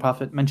clearly the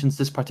Prophet mentions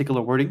this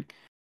particular wording.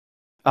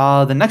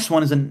 The next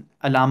one is in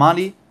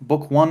Al-Amali,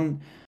 book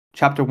 1,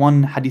 chapter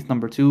 1, hadith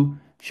number 2.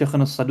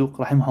 Shaykhuna al-Saduq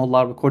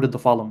rahimahullah recorded the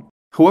following.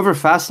 Whoever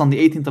fasts on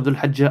the 18th of Dhul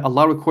Hijjah,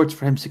 Allah records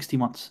for him 60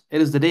 months. It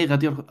is the day of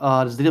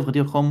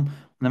Ghadir Khum, when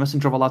the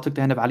Messenger of Allah took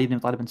the hand of Ali ibn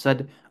Abi Talib and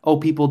said, O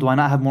people, do I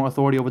not have more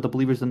authority over the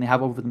believers than they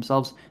have over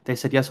themselves? They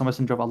said, yes, O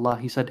Messenger of Allah.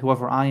 He said,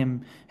 whoever I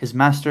am his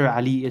master,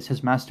 Ali is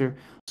his master.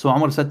 So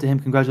Umar said to him,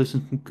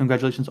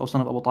 congratulations, O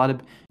son of Abu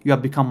Talib. You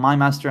have become my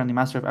master and the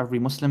master of every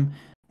Muslim.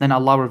 Then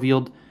Allah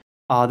revealed,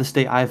 this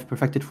day I have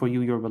perfected for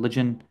you your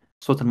religion.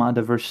 Surah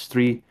Al-Ma'idah verse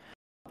 3.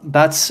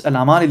 That's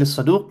Al-Amali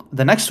al-Saduq.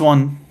 The next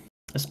one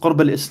is Qurb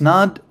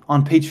al-Isnad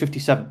on page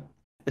 57.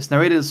 It's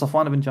narrated as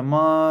Safwan ibn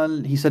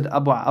Jamal. He said,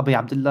 Abu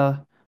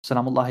Abdullah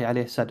Salamullahi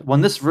alayhi said,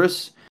 when this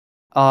verse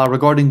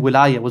regarding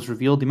Wilayah was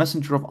revealed, the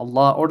Messenger of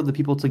Allah ordered the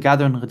people to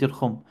gather in Ghadir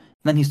Khum.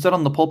 Then he stood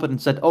on the pulpit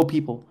and said, O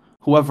people,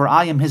 whoever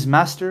I am his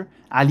master,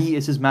 Ali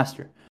is his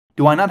master.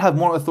 Do I not have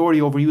more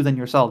authority over you than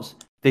yourselves?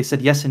 They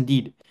said, yes,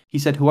 indeed. He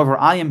said, whoever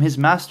I am his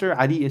master,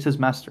 Ali is his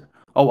master.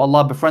 O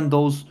Allah, befriend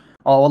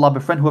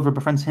whoever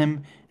befriends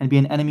him, and be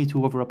an enemy to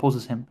whoever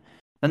opposes him.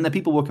 Then the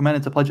people were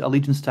commanded to pledge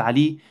allegiance to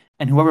Ali,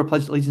 and whoever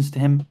pledged allegiance to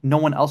him, no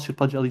one else should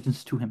pledge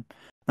allegiance to him.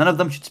 None of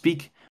them should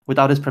speak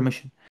without his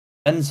permission.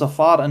 Then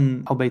Zafar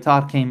and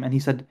Hubaytar came, and he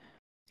said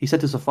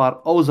to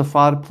Zafar, O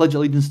Zafar, pledge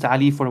allegiance to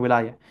Ali for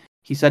wilayah.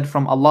 He said,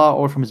 from Allah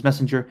or from his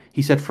messenger?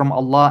 He said, from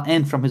Allah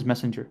and from his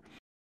messenger.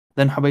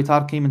 Then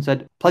Hubaytar came and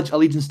said, pledge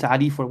allegiance to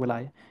Ali for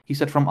wilayah. He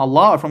said, from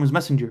Allah or from his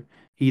messenger?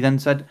 He then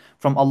said,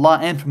 from Allah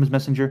and from his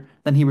messenger.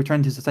 Then he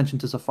returned his attention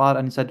to Zafar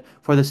and he said,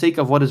 for the sake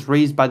of what is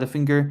raised by the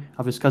finger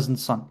of his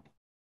cousin's son.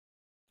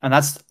 And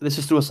this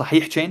is through a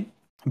sahih chain.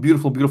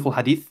 Beautiful, beautiful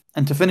hadith.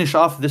 And to finish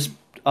off this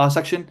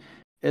section,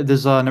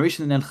 there's a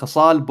narration in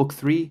Al-Khasal, book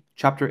 3,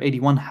 chapter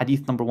 81,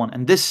 hadith number 1.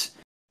 And this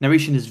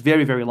narration is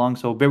very, very long,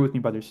 so bear with me,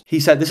 brothers.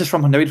 He said, this is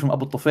narrated from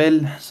Abu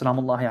Tufail,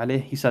 salamullahi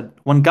alayhi. He said,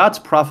 when God's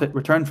Prophet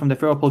returned from the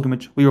Pharaoh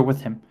pilgrimage, we were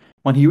with him.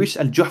 When he reached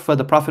Al-Juhfa,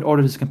 the Prophet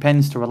ordered his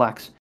companions to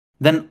relax.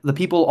 Then the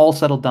people all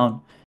settled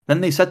down.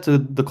 Then they said to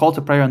the call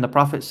to prayer, and the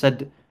Prophet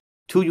said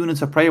 2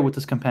 units of prayer with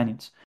his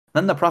companions.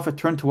 Then the Prophet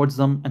turned towards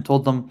them and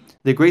told them,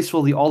 the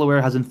Graceful, the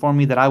All-Aware has informed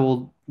me that I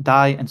will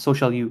die, and so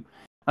shall you.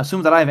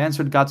 Assume that I have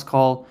answered God's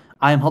call.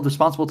 I am held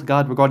responsible to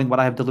God regarding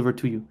what I have delivered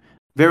to you.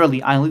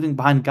 Verily, I am leaving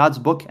behind God's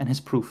book and his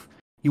proof.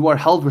 You are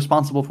held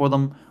responsible for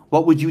them.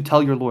 What would you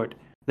tell your Lord?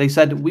 They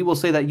said, we will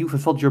say that you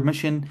fulfilled your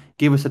mission,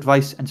 gave us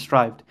advice, and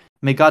strived.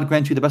 May God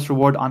grant you the best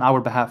reward on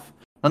our behalf.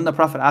 Then the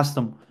Prophet asked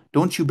them,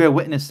 don't you bear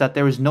witness that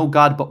there is no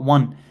God but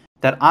one,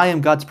 that I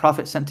am God's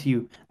Prophet sent to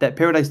you, that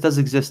paradise does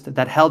exist,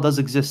 that hell does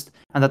exist,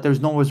 and that there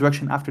is no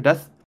resurrection after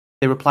death?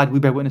 They replied, we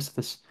bear witness to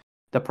this.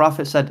 The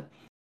Prophet said,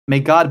 may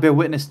God bear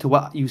witness to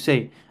what you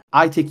say.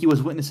 I take you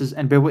as witnesses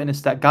and bear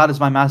witness that God is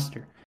my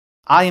master.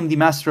 I am the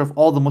master of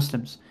all the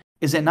Muslims.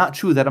 Is it not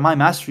true that my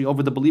mastery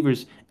over the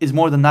believers is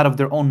more than that of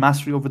their own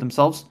mastery over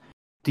themselves?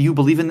 Do you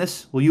believe in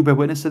this? Will you bear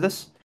witness to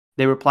this?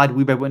 They replied,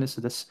 we bear witness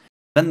to this.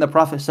 Then the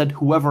Prophet said,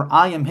 whoever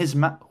I am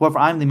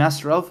the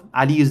master of,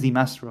 Ali is the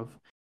master of.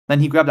 Then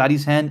he grabbed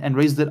Ali's hand and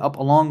raised it up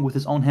along with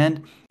his own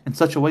hand in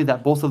such a way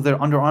that both of their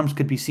underarms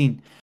could be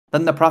seen.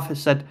 Then the Prophet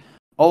said,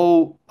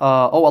 O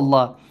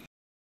Allah,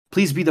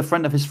 please be the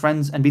friend of his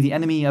friends and be the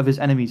enemy of his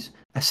enemies.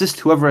 Assist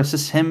whoever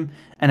assists him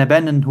and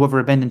abandon whoever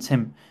abandons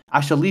him.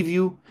 I shall leave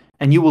you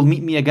and you will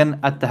meet me again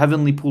at the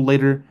heavenly pool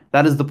later.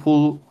 That is the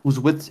pool whose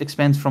width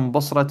expands from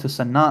Basra to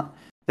Sannat.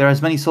 There are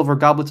as many silver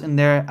goblets in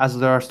there as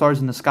there are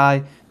stars in the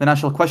sky. Then I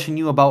shall question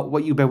you about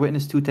what you bear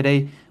witness to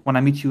today when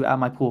I meet you at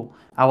my pool.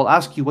 I will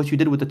ask you what you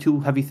did with the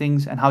 2 heavy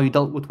things and how you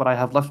dealt with what I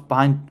have left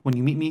behind when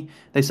you meet me.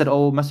 They said,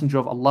 O Messenger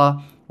of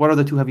Allah, what are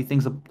the 2 heavy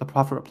things? The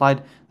Prophet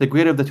replied, the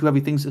greater of the 2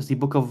 heavy things is the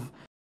book of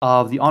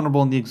the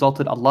Honorable and the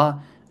Exalted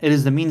Allah. It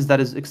is the means that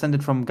is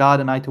extended from God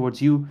and I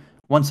towards you.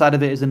 One side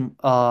of it is in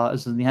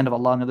the hand of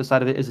Allah, and the other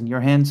side of it is in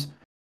your hands.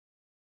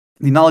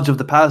 The knowledge of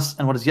the past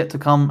and what is yet to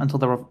come until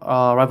the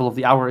arrival of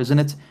the hour is in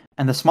it.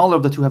 And the smaller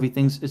of the 2 heavy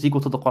things is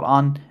equal to the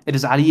Quran. It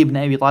is Ali ibn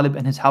Abi Talib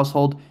and his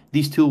household.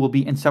 These 2 will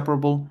be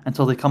inseparable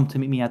until they come to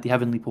meet me at the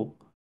heavenly pool.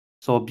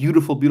 So a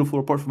beautiful, beautiful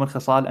report from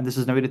al-Khasal, and this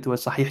is narrated through a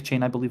Sahih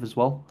chain, I believe, as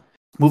well.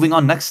 Moving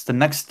on, the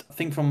next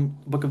thing from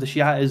the book of the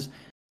Shia is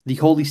the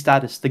holy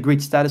status, the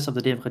great status of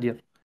the day of Ghadir.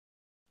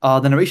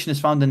 The narration is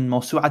found in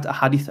Mawsu'at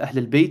Ahadith Ahl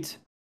al-Bayt,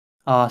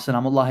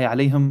 Salamullahi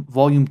alayhim,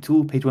 volume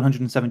 2, page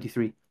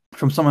 173.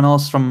 From someone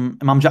else, from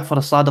Imam Ja'far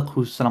as-Sadiq,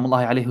 who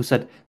Salamullahi alayhi, who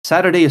said,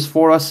 Saturday is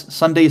for us,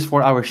 Sunday is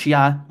for our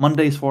Shia,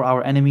 Monday is for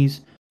our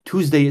enemies,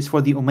 Tuesday is for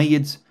the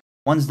Umayyads,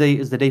 Wednesday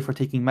is the day for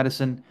taking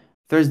medicine,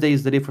 Thursday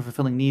is the day for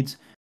fulfilling needs,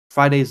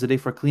 Friday is the day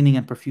for cleaning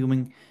and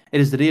perfuming. It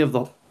is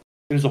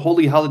a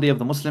holy holiday of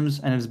the Muslims,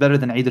 and it is better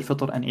than Eid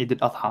al-Fitr and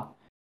Eid al-Adha.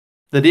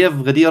 The day of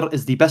Ghadir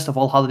is the best of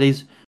all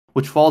holidays,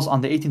 which falls on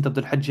the 18th of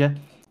Dhul Hijjah.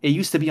 It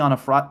used to be on a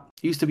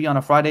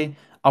Friday.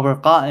 Our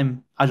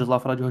Qa'im,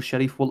 Ajallah Farajuhu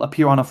al-Sharif, will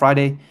appear on a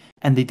Friday,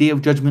 and the day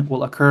of judgment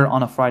will occur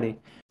on a Friday.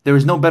 There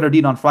is no better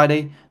deed on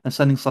Friday than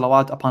sending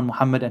salawat upon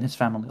Muhammad and his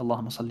family.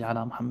 Allahumma salli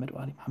ala Muhammad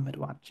wa ali Muhammad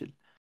wa ajil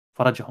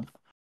farajahum.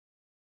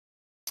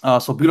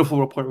 So beautiful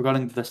report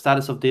regarding the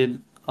status of the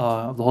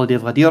holy day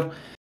of Ghadir.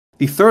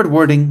 The third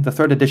wording, the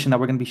third edition that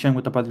we're going to be sharing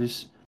with the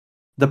brothers,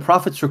 the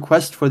Prophet's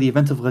request for the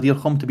event of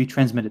Ghadir Khum to be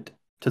transmitted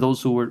to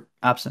those who were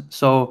absent.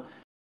 So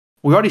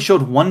we already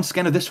showed one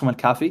scan of this from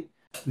Al-Kafi.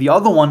 The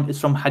other one is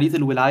from Hadith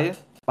al-Wilayah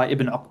by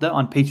Ibn Uqda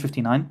on page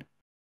 59.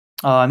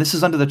 And this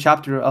is under the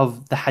chapter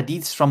of the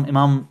Hadiths from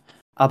Imam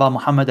Aba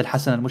Muhammad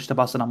al-Hasan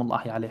al-Mujtaba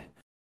salamullahi alayh.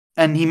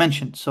 And he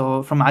mentioned,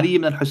 so from Ali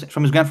ibn al-Husayn,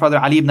 from his grandfather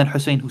Ali ibn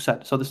al-Husayn, who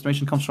said, so this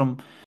narration comes from,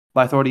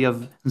 by authority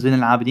of Zain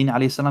al-Abidin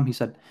alayhi salam, he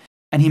said,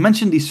 and he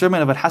mentioned the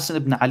sermon of al-Hasan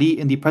ibn Ali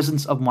in the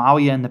presence of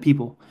Muawiyah and the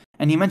people.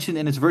 And he mentioned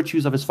in its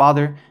virtues of his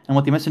father and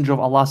what the Messenger of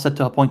Allah said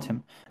to appoint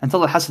him.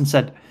 Until al-Hasan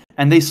said,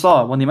 and they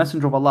saw when the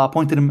Messenger of Allah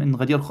appointed him in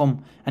Ghadir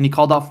Khum, and he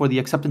called out for the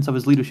acceptance of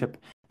his leadership.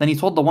 Then he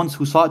told the ones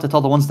who saw it to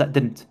tell the ones that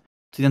didn't,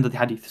 to the end of the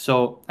hadith.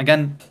 So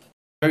again,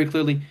 very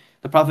clearly,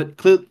 the Prophet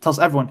tells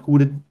everyone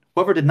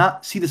whoever did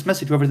not see this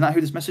message, whoever did not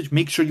hear this message,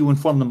 make sure you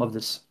inform them of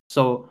this.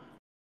 So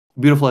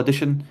beautiful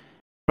addition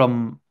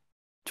from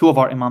two of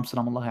our Imams,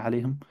 salamullahi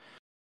alayhim.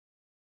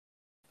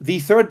 The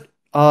third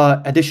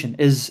addition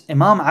is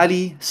Imam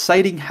Ali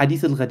citing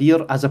Hadith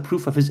al-Ghadir as a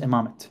proof of his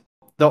imamate.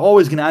 They're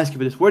always going to ask you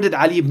for this. Where did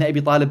Ali ibn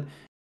Abi Talib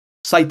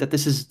cite that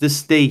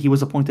this day he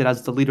was appointed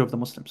as the leader of the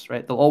Muslims,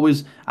 right? They'll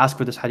always ask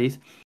for this hadith.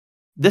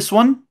 This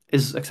one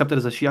is accepted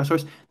as a Shia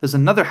source. There's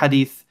another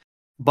hadith,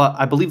 but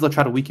I believe they'll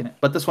try to weaken it.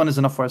 But this one is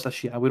enough for us as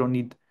Shia. We don't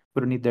need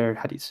their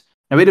hadiths.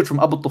 Narrated from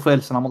Abu Tufail,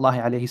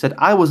 salamullahi alayhi, he said,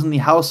 I was in the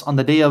house on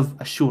the day of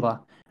Ashura,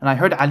 and I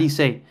heard Ali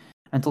say,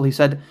 until he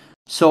said,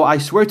 so I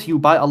swear to you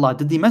by Allah,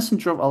 did the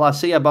Messenger of Allah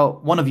say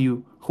about one of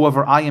you,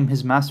 whoever I am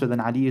his master, then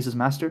Ali is his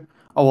master?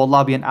 Oh,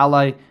 Allah be an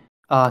ally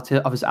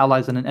of his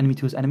allies and an enemy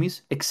to his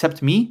enemies,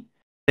 except me?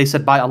 They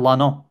said, by Allah,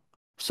 no.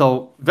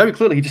 So very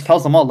clearly, he just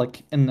tells them all,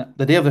 like in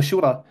the day of the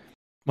Shura,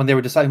 when they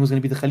were deciding who's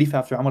going to be the Khalifa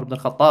after Umar ibn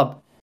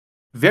al-Khattab,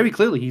 very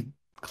clearly, he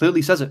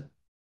clearly says it.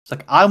 It's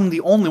like, I'm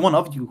the only one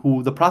of you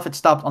who the Prophet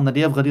stopped on the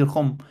day of Ghadir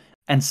Khum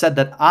and said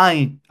that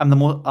I am the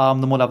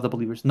Mullah of the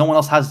believers. No one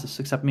else has this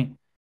except me.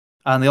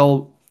 And they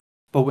all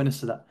bore witness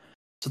to that.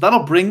 So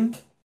that'll bring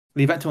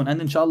the event to an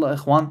end, inshallah,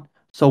 ikhwan.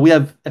 So we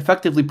have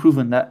effectively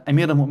proven that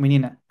Amir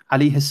al-Mu'mineen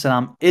alayhi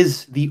salam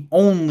is the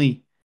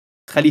only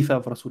Khalifa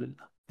of Rasulullah,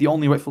 the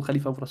only rightful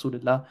Khalifa of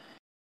Rasulullah.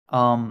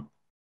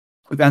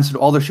 We've answered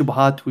all their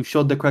shubahat. We've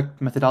showed the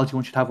correct methodology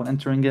one should have when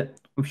entering it.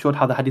 We've showed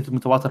how the hadith is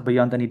mutawatir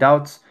beyond any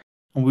doubts.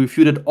 And we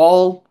refuted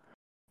all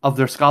of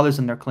their scholars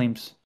and their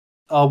claims.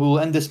 We will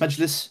end this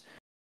majlis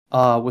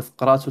with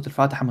قراءة سورة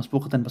الفاتحة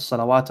مسبوقة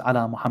بالصلوات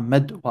على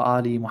محمد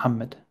وآل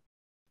محمد.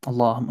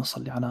 اللهم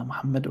صل على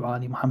محمد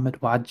وآل محمد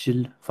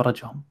وعجل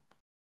فرجهم.